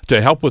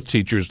to help with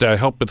teachers, to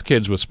help with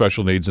kids with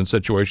special needs in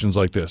situations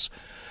like this.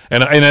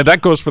 And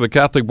that goes for the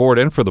Catholic board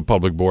and for the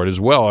public board as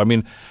well. I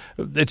mean,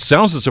 it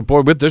sounds as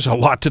but there's a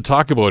lot to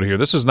talk about here.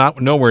 This is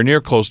nowhere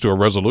near close to a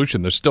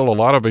resolution. There's still a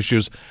lot of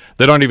issues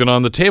that aren't even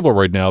on the table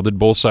right now that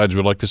both sides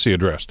would like to see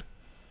addressed.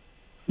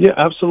 Yeah,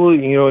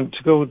 absolutely. And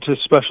to go to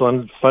special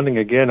ed funding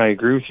again, I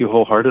agree with you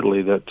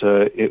wholeheartedly that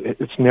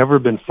it's never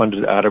been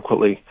funded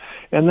adequately,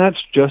 and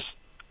that's just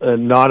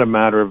not a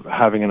matter of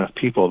having enough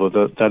people,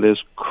 though that is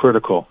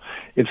critical.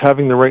 It's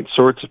having the right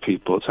sorts of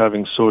people. It's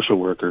having social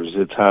workers.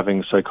 It's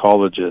having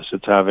psychologists.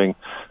 It's having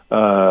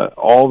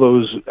all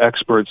those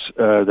experts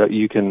that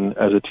you can,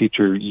 as a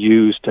teacher,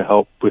 use to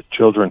help with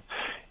children.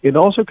 It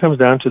also comes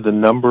down to the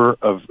number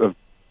of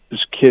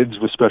kids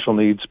with special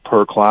needs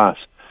per class.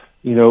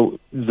 The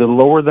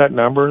lower that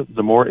number,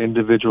 the more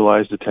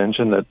individualized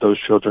attention that those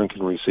children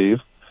can receive.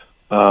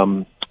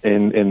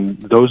 And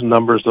those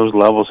numbers, those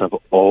levels have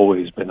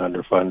always been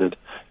underfunded.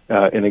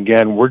 And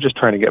again, we're just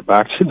trying to get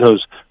back to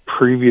those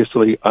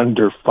previously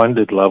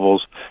underfunded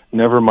levels,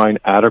 never mind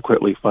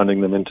adequately funding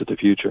them into the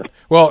future.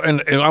 Well,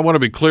 and I want to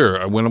be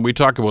clear, when we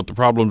talk about the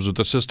problems with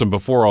the system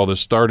before all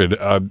this started,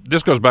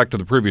 this goes back to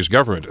the previous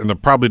government,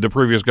 and probably the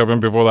previous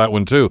government before that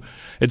one too.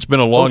 It's been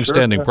a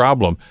long-standing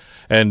problem.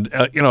 And,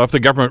 if the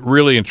government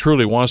really and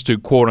truly wants to,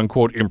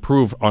 quote-unquote,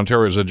 improve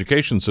Ontario's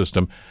education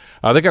system,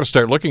 they got to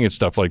start looking at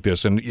stuff like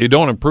this. And you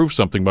don't improve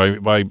something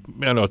by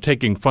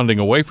taking funding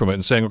away from it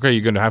and saying, okay,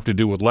 you're going to have to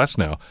do with less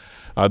now.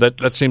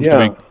 That seems to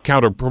be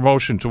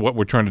counter-promotion to what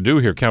we're trying to do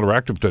here,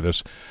 counteractive to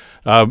this.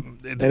 And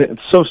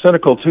it's so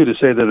cynical, too, to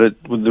say that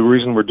the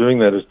reason we're doing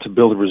that is to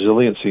build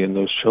resiliency in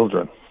those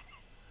children.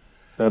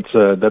 That's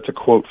a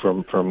quote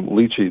from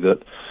Lecce he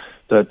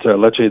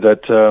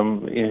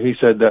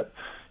said that,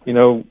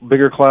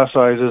 bigger class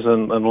sizes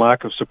and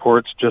lack of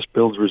supports just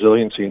builds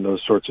resiliency in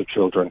those sorts of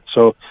children.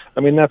 So,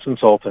 that's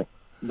insulting.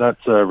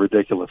 That's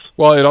ridiculous.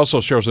 Well, it also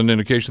shows an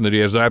indication that he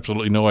has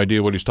absolutely no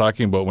idea what he's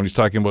talking about when he's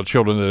talking about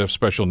children that have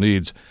special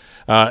needs,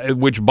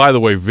 which, by the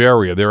way,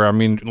 vary.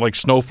 Like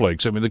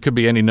snowflakes. There could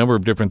be any number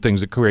of different things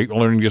that create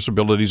learning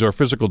disabilities or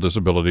physical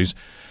disabilities.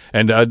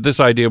 And this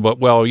idea about,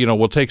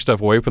 we'll take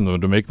stuff away from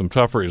them to make them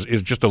tougher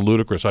is just a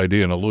ludicrous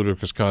idea and a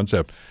ludicrous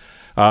concept.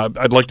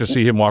 I'd like to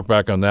see him walk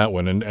back on that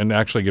one and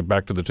actually get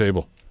back to the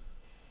table.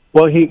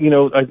 Well,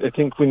 I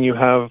think when you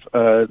have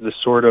the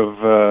sort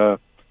of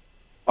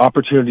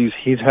opportunities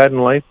he's had in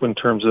life in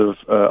terms of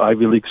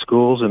Ivy League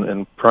schools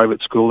and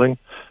private schooling,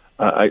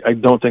 I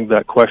don't think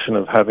that question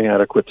of having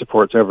adequate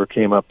supports ever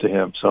came up to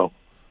him. So,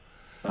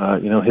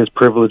 his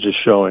privilege is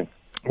showing.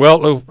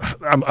 Well,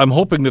 I'm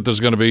hoping that there's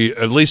going to be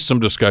at least some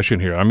discussion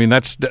here.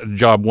 That's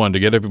job one, to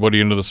get everybody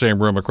into the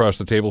same room across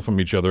the table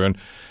from each other, and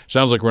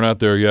sounds like we're not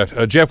there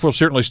yet. Jeff, we'll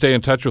certainly stay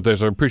in touch with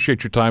this. I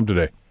appreciate your time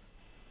today.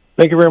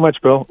 Thank you very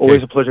much, Bill.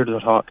 Always a pleasure to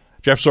talk.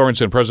 Jeff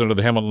Sorensen, president of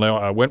the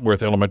Hamilton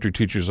Wentworth Elementary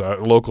Teachers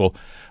Local,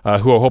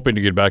 who are hoping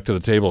to get back to the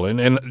table.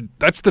 And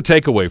that's the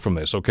takeaway from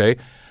this, okay?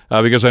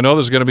 Because I know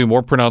there's going to be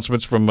more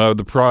pronouncements from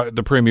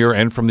the Premier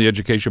and from the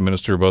Education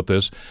Minister about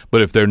this,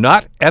 but if they're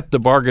not at the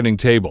bargaining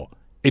table,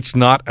 it's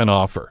not an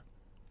offer.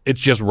 It's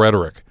just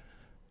rhetoric.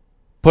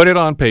 Put it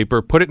on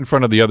paper, put it in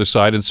front of the other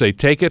side and say,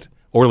 take it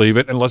or leave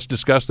it, and let's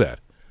discuss that.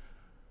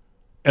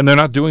 And they're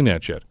not doing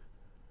that yet.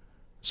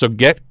 So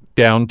get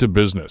down to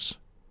business,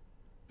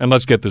 and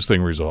let's get this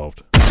thing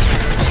resolved.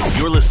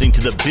 You're listening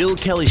to the Bill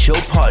Kelly Show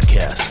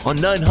podcast on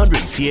 900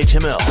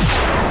 CHML.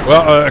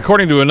 Well,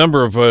 according to a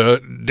number of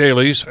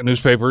dailies,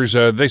 newspapers,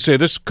 they say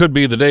this could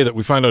be the day that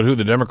we find out who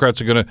the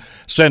Democrats are going to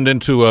send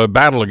into a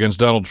battle against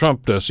Donald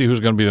Trump to see who's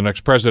going to be the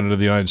next president of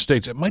the United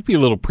States. It might be a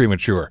little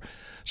premature,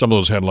 some of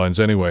those headlines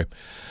anyway.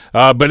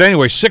 But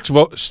anyway, 6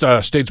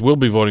 states will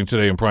be voting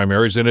today in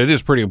primaries, and it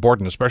is pretty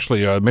important,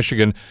 especially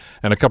Michigan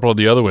and a couple of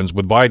the other ones,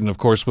 with Biden, of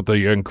course, with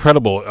the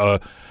incredible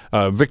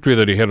victory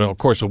that he had, of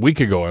course, a week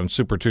ago on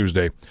Super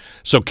Tuesday.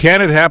 So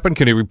can it happen?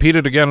 Can he repeat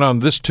it again on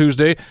this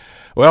Tuesday?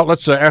 Well,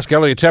 let's ask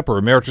Elliot Tepper,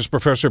 Emeritus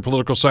Professor of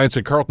Political Science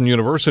at Carleton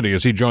University,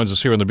 as he joins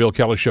us here on the Bill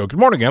Kelly Show. Good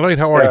morning, Elliot.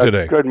 How are you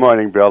today? Good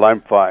morning, Bill.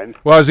 I'm fine.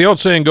 Well, as the old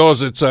saying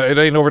goes, it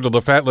ain't over till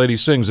the fat lady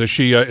sings. Is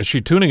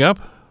she tuning up?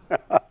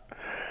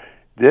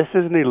 This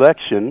is an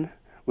election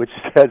which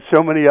has had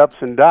so many ups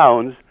and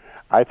downs,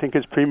 I think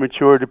it's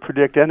premature to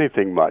predict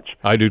anything much.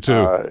 I do,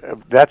 too.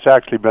 That's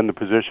actually been the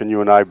position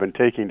you and I have been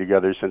taking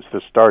together since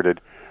this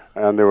started,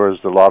 and there was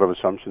a lot of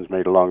assumptions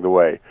made along the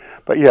way.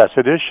 But yes,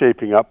 it is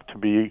shaping up to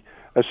be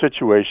a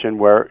situation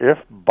where if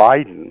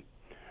Biden,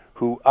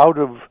 who out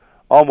of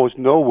almost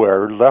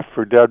nowhere left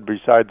for dead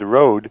beside the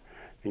road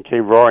and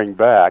came roaring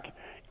back,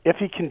 if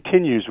he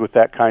continues with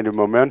that kind of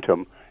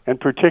momentum, and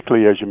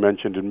particularly, as you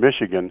mentioned, in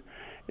Michigan,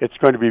 it's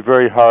going to be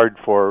very hard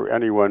for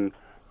anyone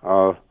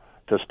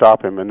to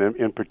stop him, and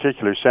in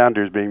particular,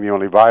 Sanders being the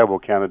only viable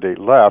candidate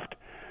left.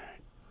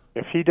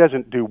 If he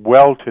doesn't do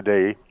well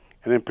today,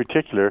 and in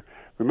particular,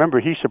 remember,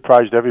 he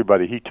surprised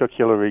everybody. He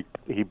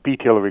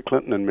beat Hillary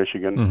Clinton in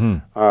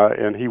Michigan,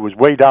 and he was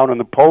way down in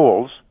the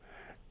polls,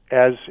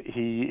 as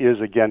he is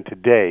again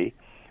today,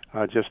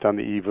 just on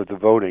the eve of the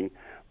voting.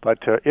 But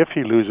if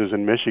he loses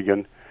in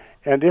Michigan,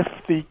 and if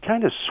the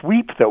kind of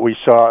sweep that we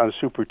saw on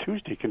Super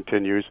Tuesday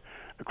continues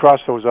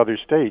across those other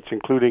states,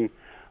 including,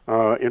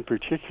 in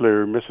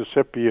particular,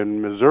 Mississippi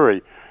and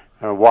Missouri,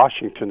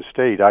 Washington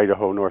State,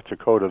 Idaho, North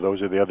Dakota,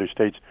 those are the other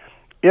states.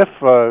 If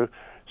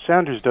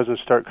Sanders doesn't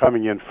start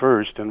coming in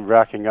first and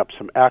racking up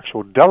some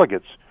actual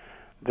delegates,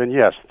 then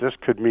yes, this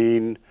could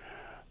mean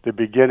the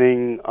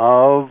beginning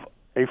of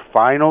a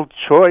final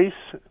choice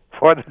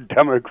for the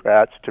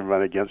Democrats to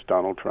run against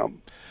Donald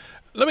Trump.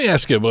 Let me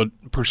ask you about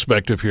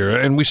perspective here.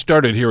 And we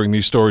started hearing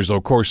these stories, though,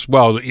 of course,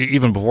 well,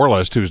 even before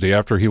last Tuesday,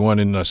 after he won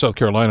in South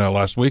Carolina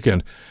last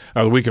weekend,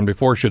 or the weekend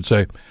before, I should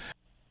say.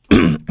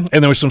 And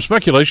there was some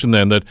speculation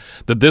then that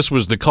this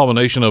was the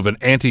culmination of an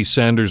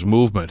anti-Sanders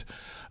movement.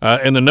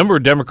 And the number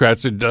of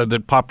Democrats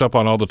that popped up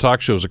on all the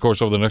talk shows, of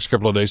course, over the next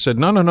couple of days said,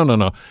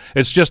 no.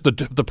 It's just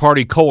the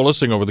party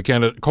coalescing over the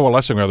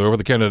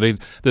candidate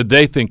that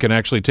they think can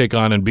actually take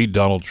on and beat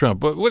Donald Trump.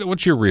 But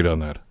what's your read on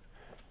that?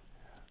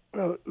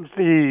 Well,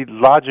 the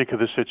logic of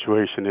the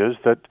situation is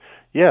that,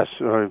 yes,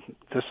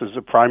 this is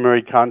a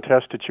primary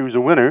contest to choose a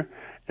winner,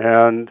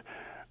 and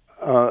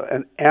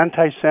an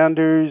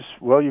anti-Sanders,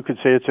 well, you could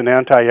say it's an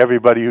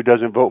anti-everybody who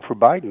doesn't vote for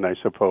Biden, I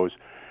suppose.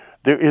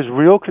 There is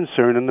real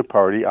concern in the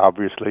party,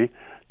 obviously,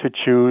 to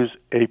choose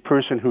a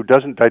person who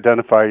doesn't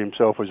identify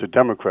himself as a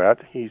Democrat.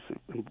 He's,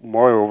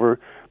 moreover,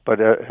 but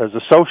as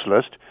a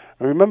socialist.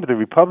 And remember, the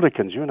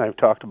Republicans, you and I have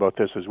talked about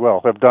this as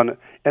well, have done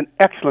an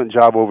excellent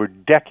job over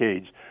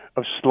decades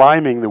of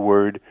sliming the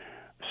word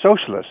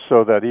socialist,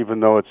 so that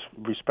even though it's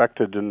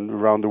respected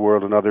around the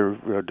world in other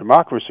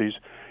democracies,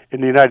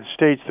 in the United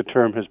States the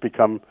term has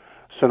become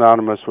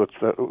synonymous with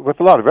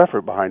a lot of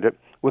effort behind it,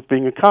 with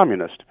being a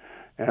communist.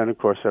 And of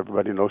course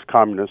everybody knows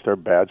communists are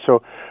bad.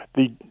 So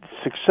the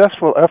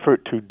successful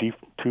effort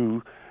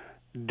to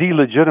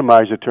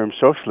delegitimize the term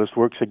socialist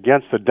works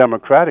against the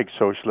democratic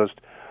socialist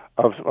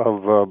of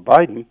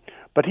Biden,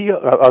 but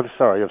of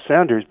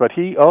Sanders, but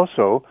he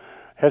also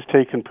has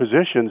taken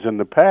positions in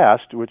the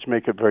past which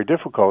make it very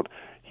difficult.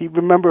 He,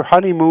 remember,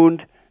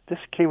 honeymooned, this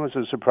came as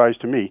a surprise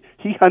to me,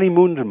 he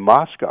honeymooned in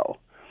Moscow.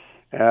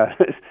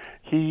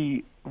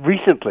 He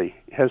recently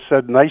has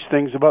said nice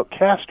things about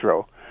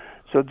Castro.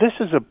 So this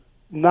is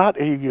not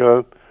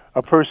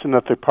a person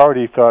that the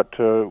party thought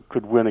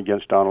could win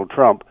against Donald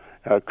Trump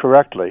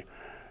correctly.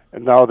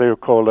 And now they're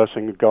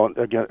coalescing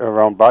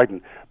around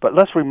Biden. But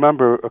let's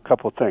remember a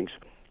couple things.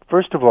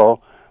 First of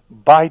all,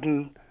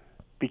 Biden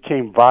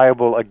became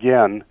viable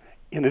again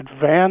in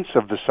advance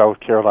of the South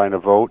Carolina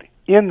vote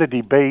in the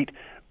debate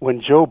when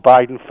Joe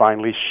Biden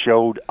finally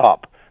showed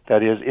up.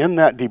 That is, in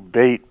that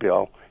debate,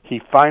 Bill,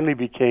 he finally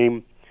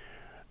became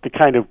the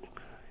kind of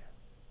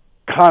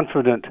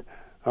confident,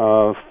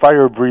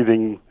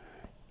 fire-breathing,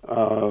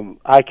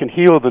 I can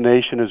heal the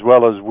nation as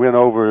well as win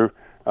over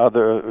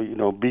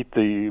beat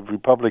the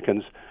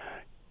Republicans.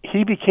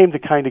 He became the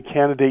kind of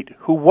candidate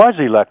who was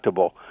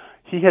electable.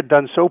 He had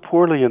done so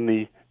poorly in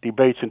the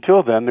debates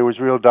until then, there was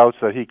real doubts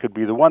that he could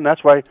be the one.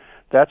 That's why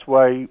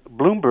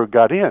Bloomberg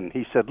got in.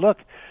 He said, look,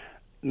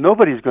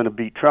 nobody's going to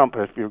beat Trump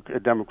if you're a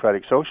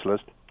Democratic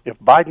socialist. If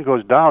Biden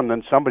goes down,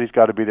 then somebody's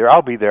got to be there.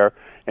 I'll be there.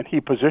 And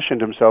he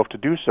positioned himself to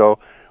do so.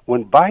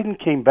 When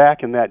Biden came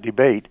back in that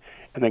debate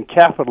and then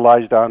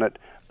capitalized on it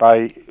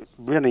by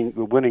winning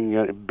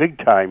big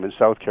time in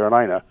South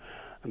Carolina,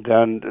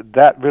 then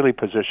that really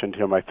positioned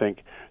him, I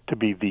think, to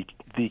be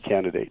the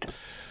candidate.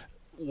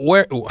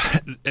 Where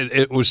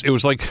it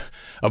was like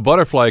a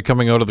butterfly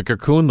coming out of the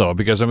cocoon, though,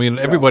 because I mean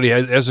everybody,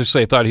 as I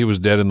say, thought he was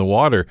dead in the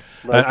water,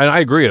 right. And I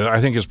agree.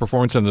 I think his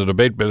performance in the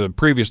debate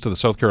previous to the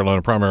South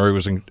Carolina primary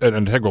was an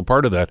integral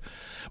part of that.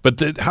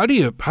 But how do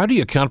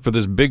you account for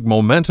this big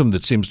momentum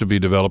that seems to be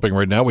developing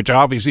right now, which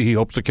obviously he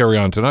hopes to carry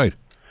on tonight?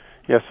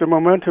 Yes, the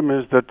momentum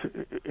is that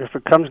if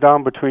it comes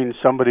down between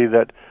somebody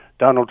that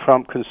Donald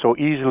Trump can so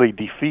easily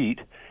defeat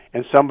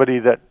and somebody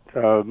that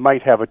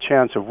might have a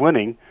chance of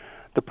winning,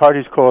 the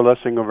party's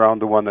coalescing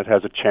around the one that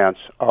has a chance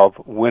of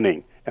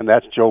winning, and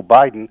that's Joe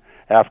Biden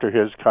after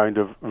his kind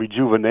of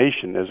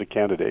rejuvenation as a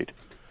candidate.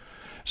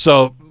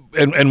 So,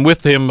 and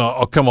with him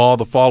come all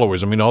the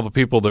followers. I mean, all the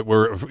people that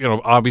were,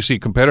 obviously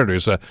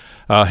competitors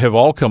have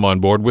all come on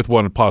board, with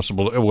one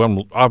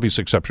obvious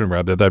exception,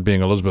 rather, that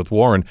being Elizabeth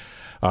Warren.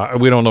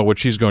 We don't know what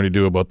she's going to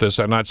do about this.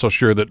 I'm not so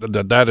sure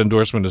that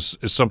endorsement is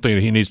something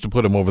that he needs to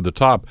put him over the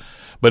top.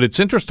 But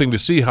it's interesting to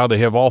see how they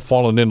have all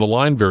fallen into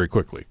line very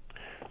quickly.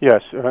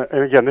 Yes,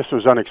 and again, this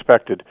was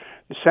unexpected.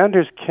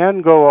 Sanders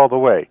can go all the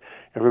way.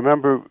 And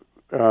remember,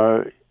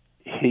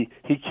 he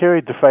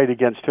carried the fight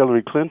against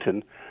Hillary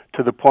Clinton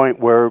to the point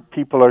where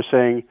people are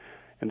saying,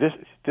 and this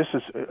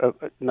is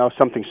now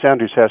something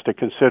Sanders has to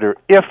consider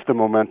if the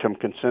momentum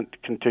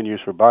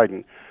continues for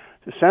Biden.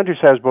 Sanders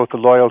has both the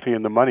loyalty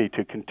and the money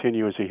to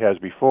continue as he has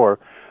before,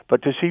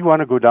 but does he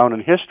want to go down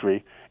in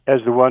history as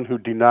the one who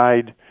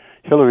denied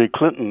Hillary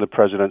Clinton the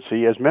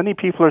presidency, as many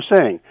people are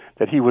saying,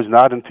 that he was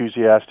not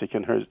enthusiastic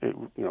in her,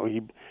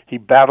 he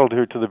battled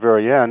her to the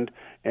very end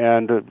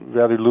and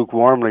rather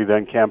lukewarmly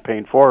then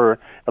campaigned for her.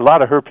 A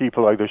lot of her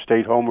people either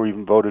stayed home or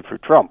even voted for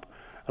Trump,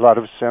 a lot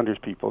of Sanders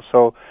people.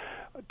 So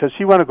does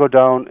he want to go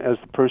down as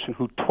the person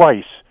who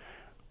twice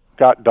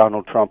got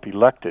Donald Trump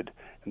elected?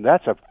 And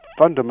that's a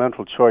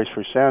fundamental choice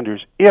for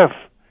Sanders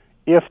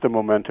if the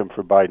momentum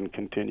for Biden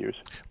continues.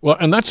 Well,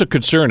 and that's a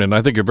concern, and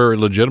I think a very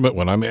legitimate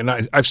one. I mean,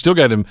 I've still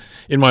got him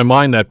in my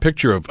mind, that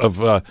picture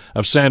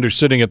of Sanders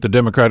sitting at the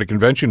Democratic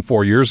Convention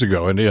 4 years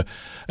ago, and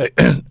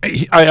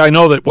I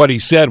know that what he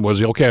said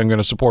was, okay, I'm going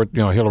to support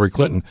Hillary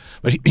Clinton,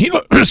 but he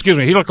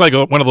looked like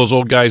one of those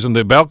old guys in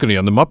the balcony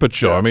on the Muppet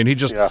Show. Yeah. I mean,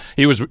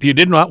 he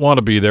did not want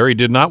to be there. He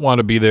did not want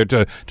to be there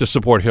to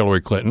support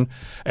Hillary Clinton.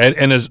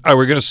 And are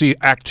we going to see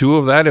Act 2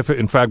 of that if,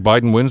 in fact,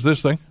 Biden wins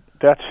this thing?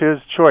 That's his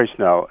choice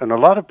now. And a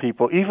lot of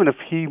people, even if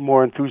he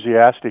more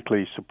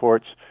enthusiastically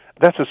supports,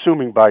 that's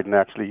assuming Biden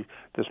actually,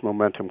 this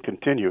momentum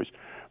continues.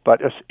 But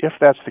if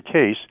that's the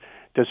case,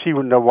 does he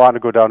want to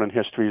go down in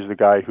history as the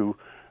guy who,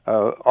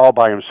 all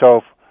by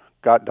himself,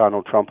 got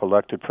Donald Trump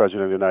elected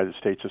president of the United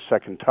States a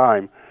second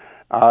time?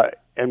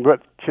 And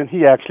can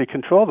he actually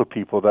control the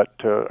people that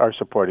are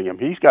supporting him?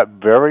 He's got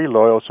very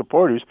loyal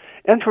supporters,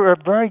 and for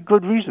very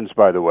good reasons,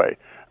 by the way.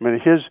 I mean,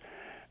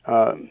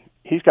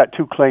 he's got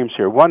two claims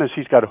here. One is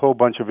he's got a whole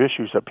bunch of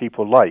issues that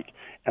people like,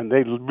 and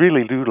they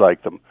really do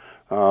like them.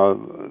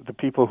 The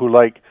people who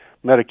like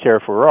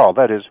Medicare for all,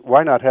 that is,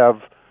 why not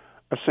have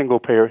a single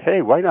payer?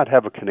 Hey, why not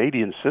have a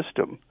Canadian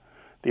system?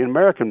 The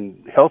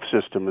American health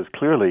system is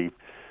clearly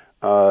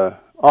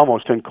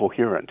almost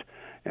incoherent.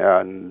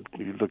 And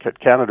you look at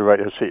Canada, right,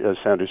 as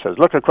Sanders says,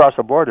 look across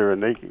the border,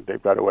 and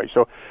they've got away.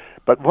 So,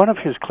 but one of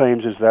his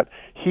claims is that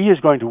he is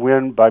going to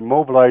win by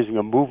mobilizing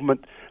a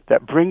movement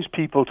that brings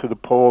people to the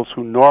polls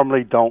who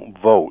normally don't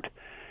vote.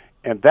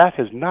 And that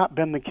has not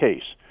been the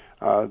case.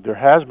 There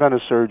has been a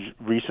surge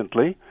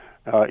recently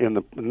in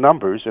the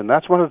numbers, and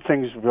that's one of the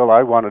things, Bill,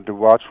 I wanted to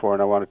watch for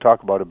and I want to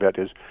talk about a bit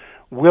is,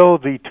 will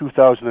the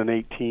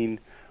 2018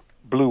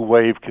 blue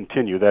wave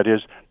continue? That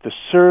is, the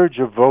surge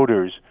of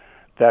voters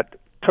that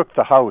took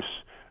the House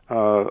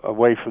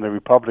away from the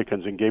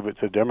Republicans and gave it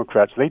to the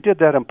Democrats. They did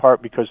that in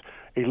part because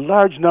a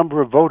large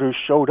number of voters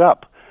showed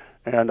up,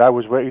 and I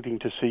was waiting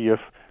to see if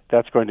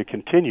that's going to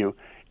continue.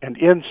 And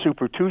in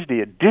Super Tuesday,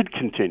 it did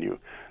continue.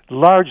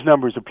 Large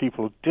numbers of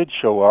people did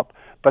show up,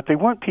 but they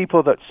weren't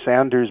people that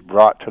Sanders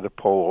brought to the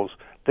polls.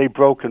 They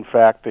broke, in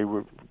fact, they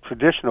were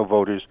traditional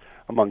voters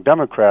among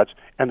Democrats,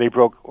 and they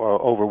broke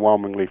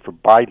overwhelmingly for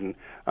Biden.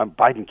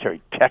 Biden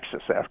carried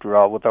Texas, after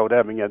all, without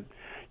having had,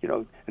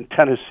 in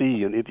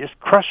Tennessee, and just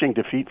crushing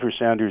defeat for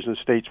Sanders in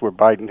states where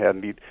Biden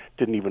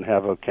didn't even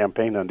have a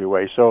campaign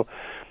underway. So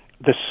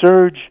the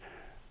surge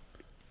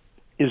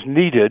is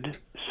needed.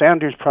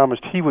 Sanders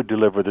promised he would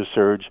deliver the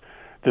surge.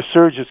 The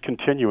surge is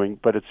continuing,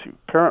 but it's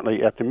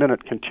apparently at the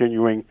minute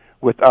continuing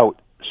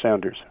without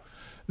Sanders.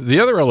 The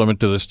other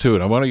element to this, too,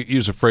 and I want to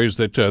use a phrase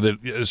that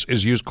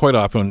is used quite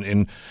often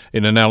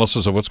in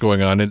analysis of what's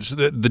going on, it's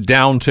the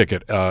down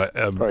ticket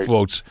right.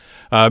 votes,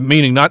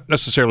 meaning not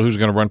necessarily who's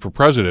going to run for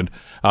president,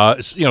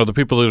 it's, the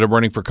people that are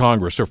running for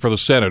Congress or for the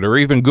Senate or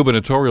even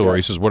gubernatorial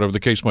races, whatever the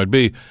case might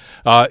be.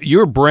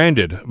 You're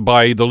branded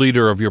by the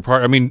leader of your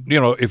party. I mean,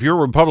 if you're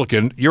a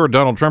Republican, you're a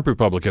Donald Trump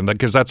Republican,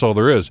 because that's all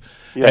there is.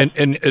 Yes.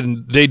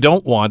 And they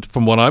don't want,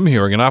 from what I'm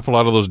hearing, an awful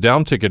lot of those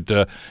down ticket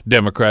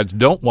Democrats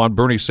don't want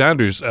Bernie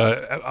Sanders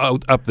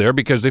up there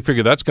because they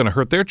figure that's going to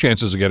hurt their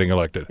chances of getting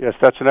elected. Yes,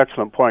 that's an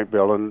excellent point,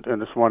 Bill, and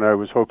it's one I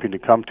was hoping to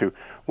come to.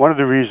 One of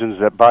the reasons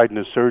that Biden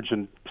is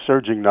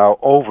surging now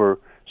over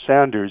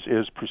Sanders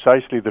is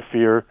precisely the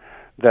fear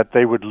that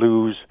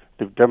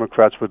the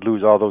Democrats would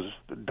lose all those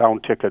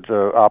down-ticket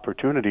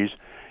opportunities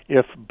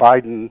if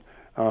Biden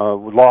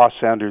lost,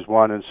 Sanders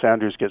won, and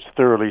Sanders gets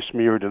thoroughly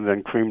smeared and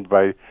then creamed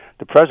by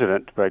the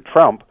president, by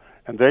Trump,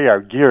 and they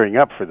are gearing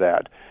up for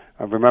that.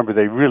 Remember,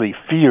 they really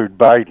feared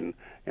Biden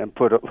and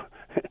put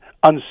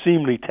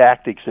unseemly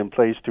tactics in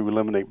place to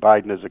eliminate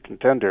Biden as a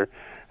contender,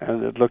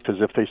 and it looked as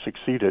if they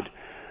succeeded.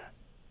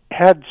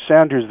 Had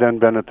Sanders then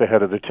been at the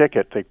head of the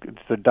ticket,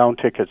 the down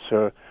tickets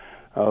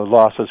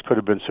losses could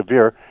have been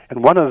severe.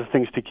 And one of the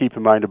things to keep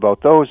in mind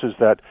about those is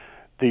that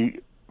the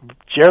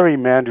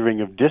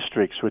gerrymandering of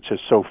districts, which has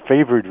so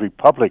favored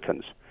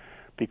Republicans,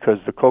 because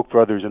the Koch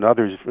brothers and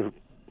others,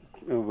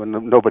 when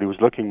nobody was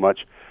looking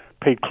much,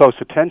 paid close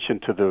attention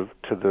to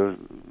the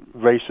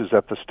races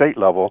at the state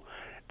level.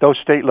 Those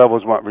state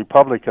levels went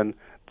Republican.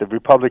 The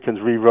Republicans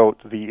rewrote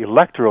the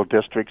electoral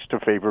districts to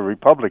favor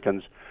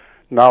Republicans.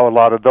 Now a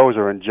lot of those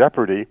are in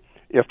jeopardy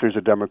if there's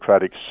a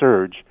Democratic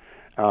surge.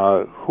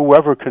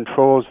 Whoever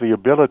controls the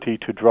ability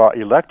to draw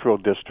electoral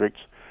districts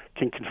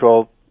can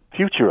control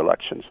future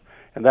elections.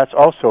 And that's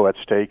also at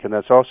stake, and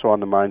that's also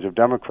on the minds of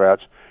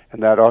Democrats,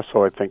 and that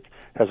also, I think,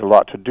 has a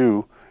lot to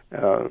do,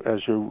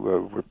 as you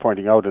were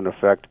pointing out, in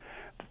effect,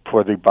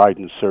 for the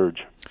Biden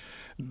surge.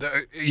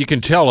 You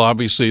can tell,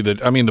 obviously, that,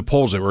 the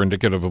polls that were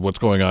indicative of what's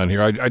going on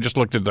here. I just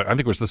looked at I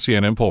think it was the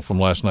CNN poll from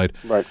last night,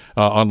 right,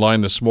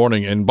 online this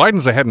morning, and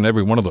Biden's ahead in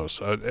every one of those,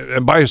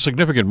 and by a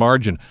significant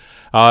margin,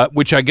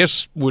 which I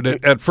guess would,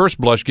 at first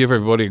blush, give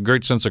everybody a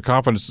great sense of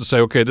confidence to say,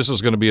 okay, this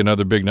is going to be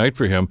another big night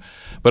for him.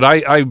 But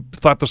I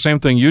thought the same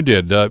thing you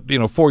did.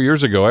 4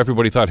 years ago,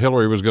 everybody thought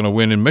Hillary was going to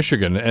win in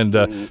Michigan,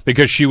 and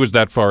because she was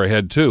that far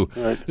ahead, too.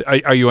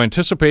 Right. Are you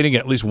anticipating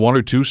at least one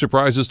or two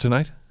surprises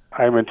tonight?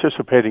 I'm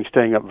anticipating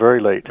staying up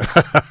very late.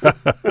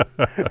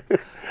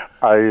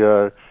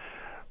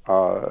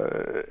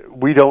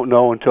 We don't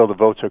know until the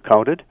votes are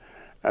counted.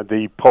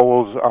 The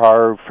polls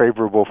are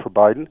favorable for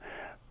Biden.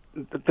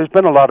 There's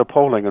been a lot of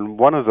polling, and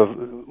one of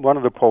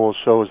the polls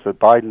shows that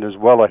Biden is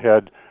well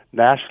ahead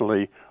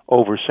nationally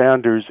over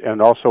Sanders,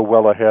 and also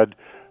well ahead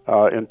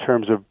in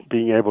terms of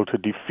being able to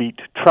defeat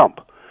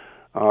Trump.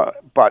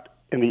 But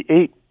in the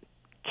 8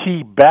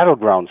 key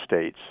battleground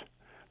states,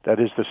 that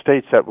is, the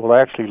states that will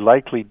actually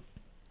likely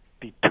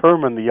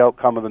determine the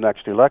outcome of the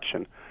next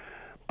election,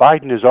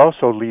 Biden is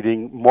also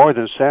leading more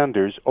than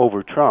Sanders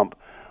over Trump,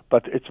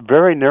 but it's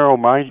very narrow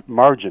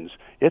margins.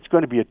 It's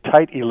going to be a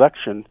tight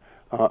election,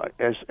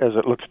 as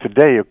it looks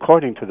today,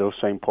 according to those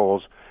same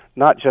polls,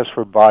 not just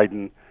for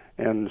Biden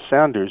and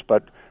Sanders,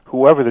 but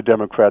whoever the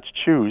Democrats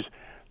choose.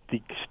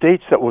 The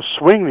states that will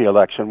swing the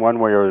election one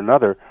way or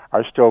another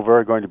are still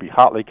going to be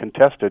hotly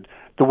contested,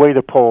 the way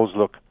the polls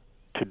look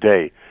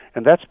today.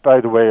 And that's,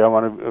 by the way,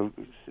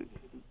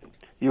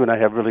 you and I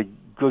have really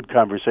good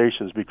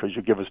conversations because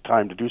you give us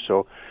time to do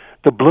so.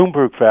 The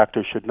Bloomberg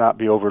factor should not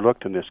be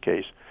overlooked in this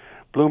case.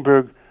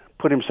 Bloomberg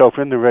put himself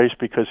in the race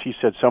because he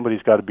said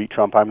somebody's got to beat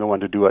Trump. I'm the one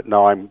to do it.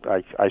 Now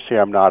I say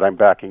I'm not. I'm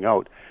backing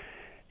out.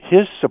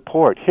 His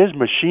support, his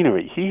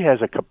machinery, he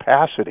has a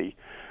capacity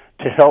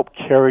to help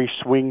carry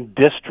swing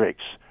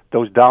districts,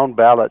 those down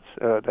ballots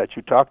that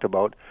you talked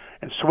about,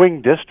 and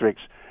swing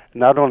districts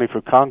not only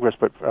for Congress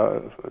but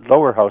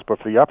lower house, but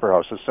for the upper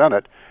house, the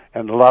Senate,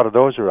 and a lot of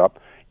those are up.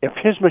 If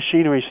his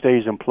machinery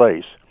stays in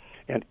place,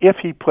 and if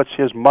he puts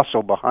his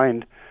muscle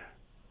behind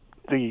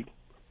the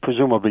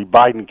presumably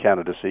Biden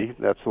candidacy,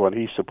 that's the one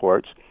he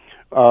supports,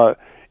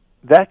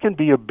 that can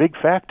be a big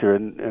factor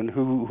in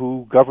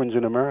who governs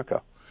in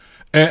America.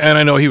 And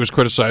I know he was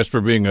criticized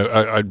for being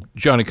a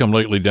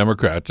Johnny-come-lately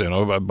Democrat,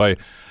 by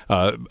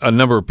a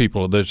number of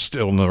people that's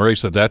still in the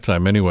race at that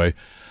time anyway.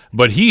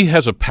 But he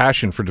has a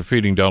passion for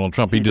defeating Donald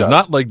Trump. He does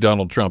not like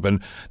Donald Trump,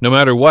 and no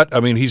matter what,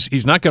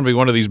 he's not going to be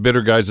one of these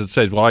bitter guys that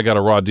says, well, I got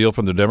a raw deal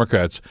from the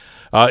Democrats.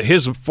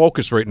 His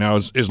focus right now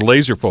is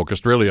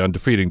laser-focused, really, on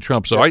defeating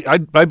Trump. So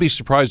I'd be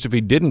surprised if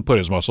he didn't put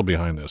his muscle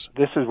behind this.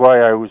 This is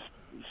why I was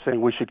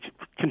saying we should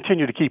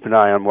continue to keep an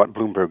eye on what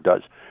Bloomberg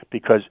does,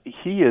 because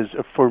he is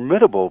a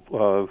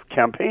formidable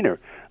campaigner.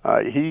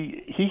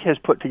 He has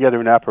put together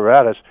an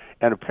apparatus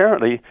and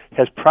apparently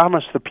has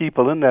promised the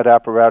people in that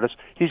apparatus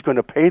he's going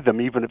to pay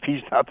them even if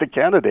he's not the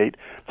candidate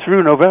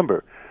through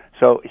November.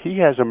 So he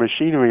has a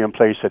machinery in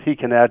place that he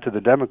can add to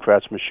the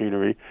Democrats'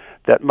 machinery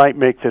that might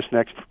make this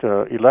next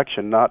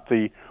election not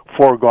the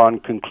foregone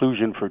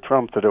conclusion for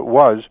Trump that it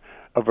was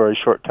a very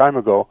short time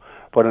ago,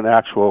 but an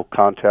actual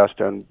contest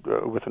and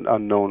with an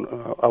unknown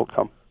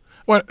outcome.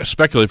 Well,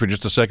 speculate for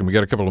just a second. We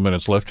got a couple of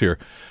minutes left here,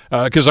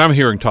 because I'm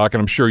hearing talk,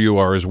 and I'm sure you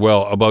are as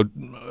well, about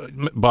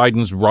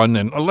Biden's run,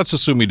 and let's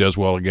assume he does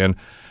well again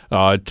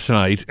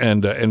tonight,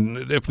 and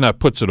if not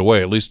puts it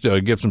away, at least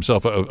gives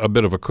himself a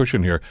bit of a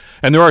cushion here.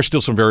 And there are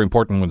still some very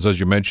important ones,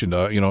 as you mentioned.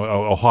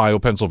 Ohio,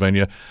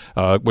 Pennsylvania,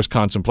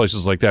 Wisconsin,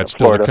 places like that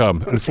still Florida. to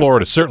come, and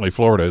Florida, certainly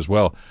Florida as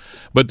well.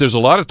 But there's a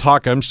lot of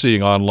talk I'm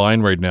seeing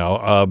online right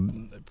now.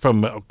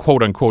 from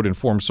quote-unquote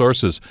informed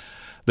sources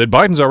that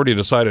Biden's already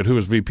decided who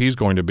his VP is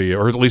going to be,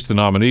 or at least the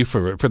nominee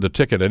for the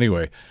ticket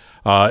anyway.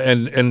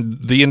 And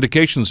the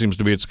indication seems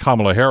to be it's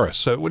Kamala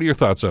Harris. What are your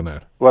thoughts on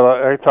that? Well,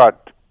 I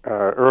thought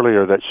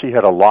earlier that she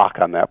had a lock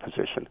on that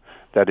position.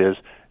 That is,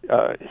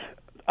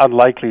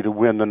 unlikely to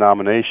win the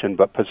nomination,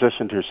 but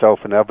positioned herself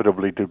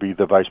inevitably to be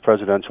the vice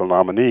presidential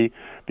nominee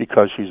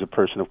because she's a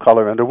person of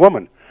color and a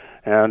woman,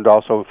 and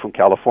also from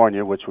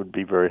California, which would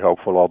be very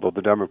helpful, although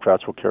the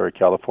Democrats will carry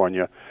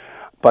California.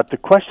 But the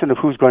question of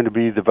who's going to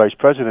be the vice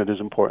president is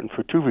important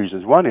for two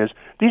reasons. One is,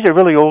 these are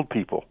really old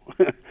people.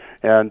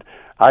 And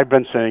I've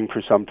been saying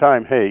for some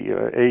time, hey,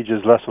 age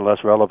is less and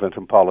less relevant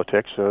in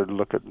politics.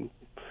 Look at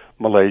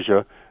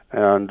Malaysia.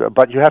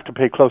 But you have to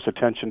pay close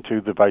attention to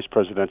the vice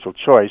presidential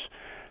choice.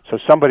 So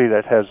somebody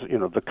that has,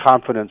 the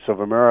confidence of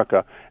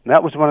America, and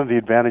that was one of the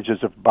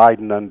advantages of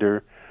Biden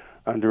under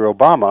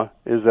Obama,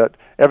 is that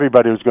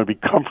everybody was going to be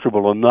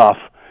comfortable enough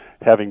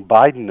having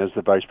Biden as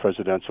the vice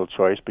presidential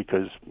choice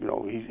because,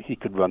 he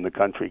could run the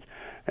country.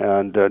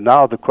 And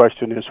now the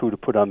question is who to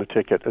put on the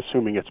ticket,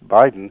 assuming it's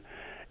Biden.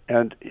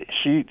 And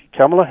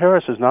Kamala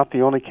Harris is not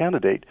the only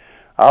candidate.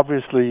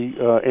 Obviously,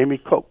 Amy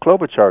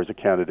Klobuchar is a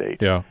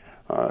candidate. Yeah.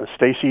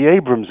 Stacey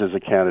Abrams is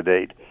a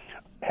candidate.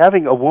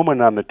 Having a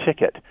woman on the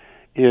ticket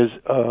is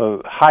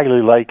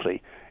highly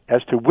likely.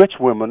 As to which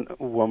woman,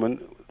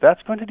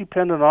 that's going to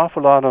depend an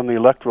awful lot on the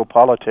electoral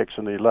politics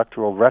and the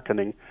electoral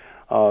reckoning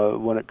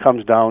when it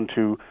comes down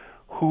to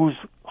whose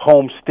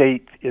home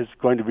state is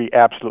going to be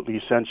absolutely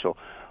essential.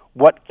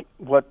 What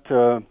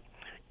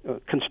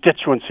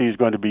constituency is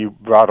going to be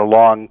brought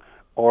along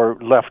or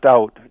left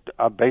out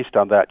based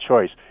on that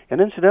choice.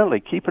 And incidentally,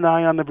 keep an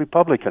eye on the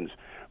Republicans.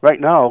 Right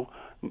now,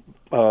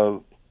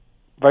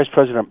 Vice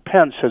President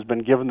Pence has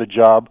been given the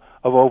job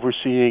of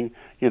overseeing,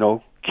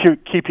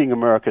 keeping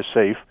America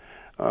safe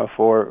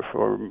for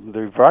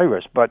the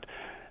virus. But,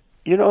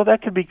 that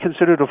could be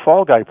considered a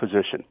fall guy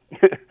position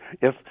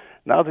if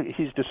now that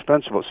he's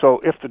dispensable. So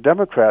if the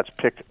Democrats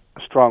pick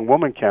a strong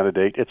woman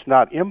candidate, it's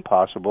not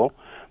impossible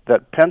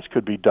that Pence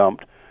could be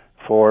dumped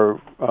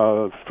for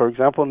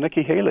example,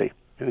 Nikki Haley.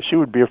 And she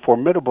would be a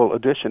formidable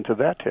addition to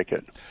that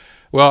ticket.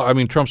 Well, I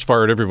mean, Trump's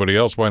fired everybody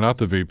else. Why not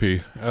the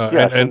VP?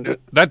 Yes, and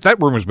that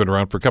rumor's been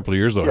around for a couple of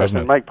years, though, yes, hasn't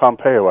it? And Mike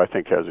Pompeo, I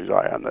think, has his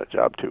eye on that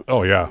job, too.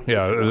 Oh, yeah.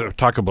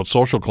 Talk about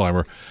social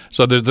climber.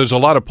 So there's a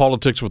lot of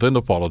politics within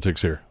the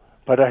politics here.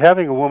 But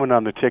having a woman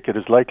on the ticket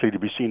is likely to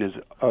be seen as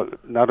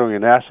not only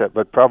an asset,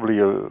 but probably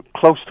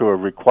close to a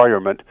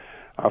requirement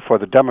for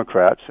the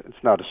Democrats.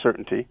 It's not a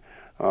certainty.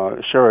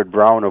 Sherrod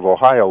Brown of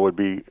Ohio would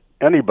be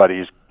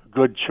anybody's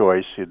good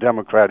choice. A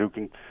Democrat who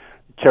can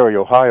carry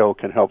Ohio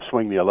can help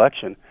swing the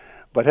election.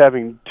 But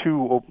having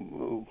two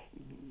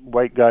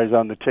white guys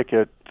on the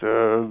ticket,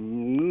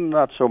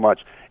 not so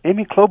much.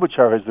 Amy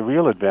Klobuchar has the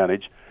real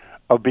advantage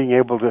of being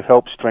able to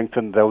help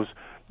strengthen those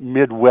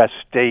Midwest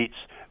states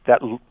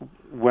that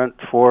went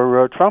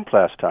for Trump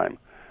last time.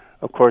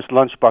 Of course,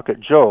 Lunch Bucket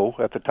Joe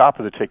at the top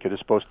of the ticket is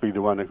supposed to be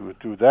the one who would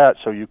do that,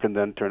 so you can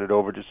then turn it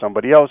over to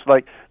somebody else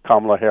like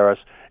Kamala Harris,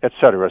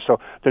 etc. So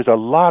there's a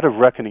lot of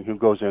reckoning who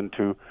goes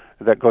into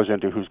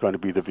who's going to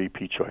be the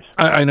VP choice.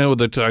 I know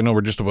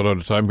we're just about out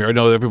of time here. I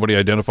know everybody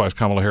identifies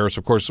Kamala Harris,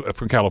 of course,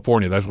 from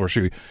California. That's where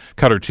she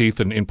cut her teeth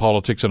in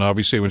politics, and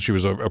obviously when she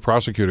was a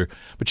prosecutor.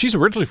 But she's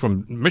originally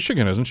from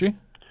Michigan, isn't she?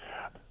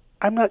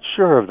 I'm not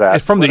sure of that.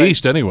 It's from the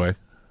East, anyway.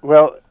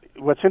 Well,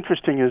 what's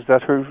interesting is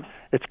that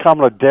it's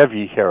Kamala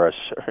Devi Harris.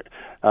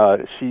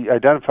 She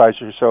identifies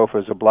herself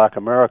as a black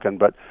American,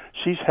 but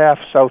she's half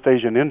South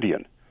Asian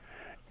Indian.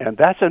 And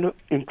that's an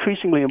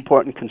increasingly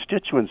important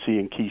constituency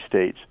in key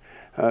states.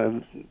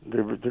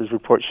 There's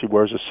reports she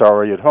wears a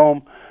sari at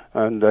home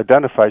and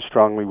identifies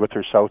strongly with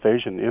her South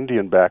Asian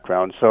Indian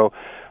background. So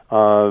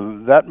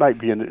that might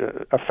be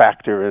a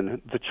factor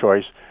in the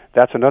choice.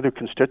 That's another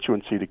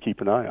constituency to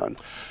keep an eye on.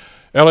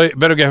 L.A.,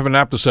 better have a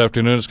nap this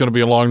afternoon. It's going to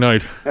be a long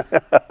night.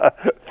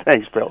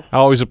 Thanks, Bill.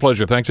 Always a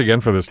pleasure. Thanks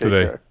again for this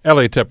today. Care.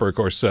 L.A. Tepper, of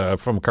course,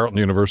 from Carleton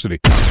University.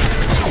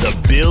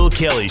 The Bill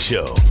Kelly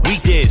Show,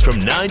 weekdays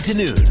from 9 to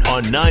noon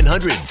on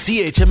 900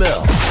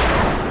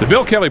 CHML. The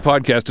Bill Kelly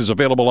Podcast is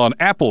available on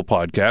Apple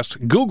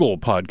Podcast, Google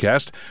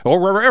Podcast, or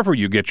wherever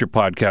you get your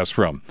podcasts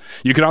from.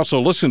 You can also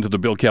listen to The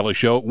Bill Kelly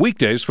Show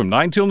weekdays from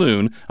 9 till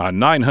noon on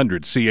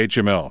 900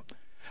 CHML.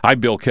 I'm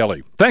Bill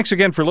Kelly. Thanks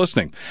again for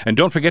listening. And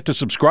don't forget to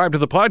subscribe to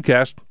the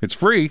podcast. It's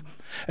free,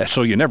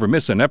 so you never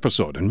miss an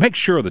episode. And make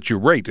sure that you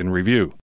rate and review.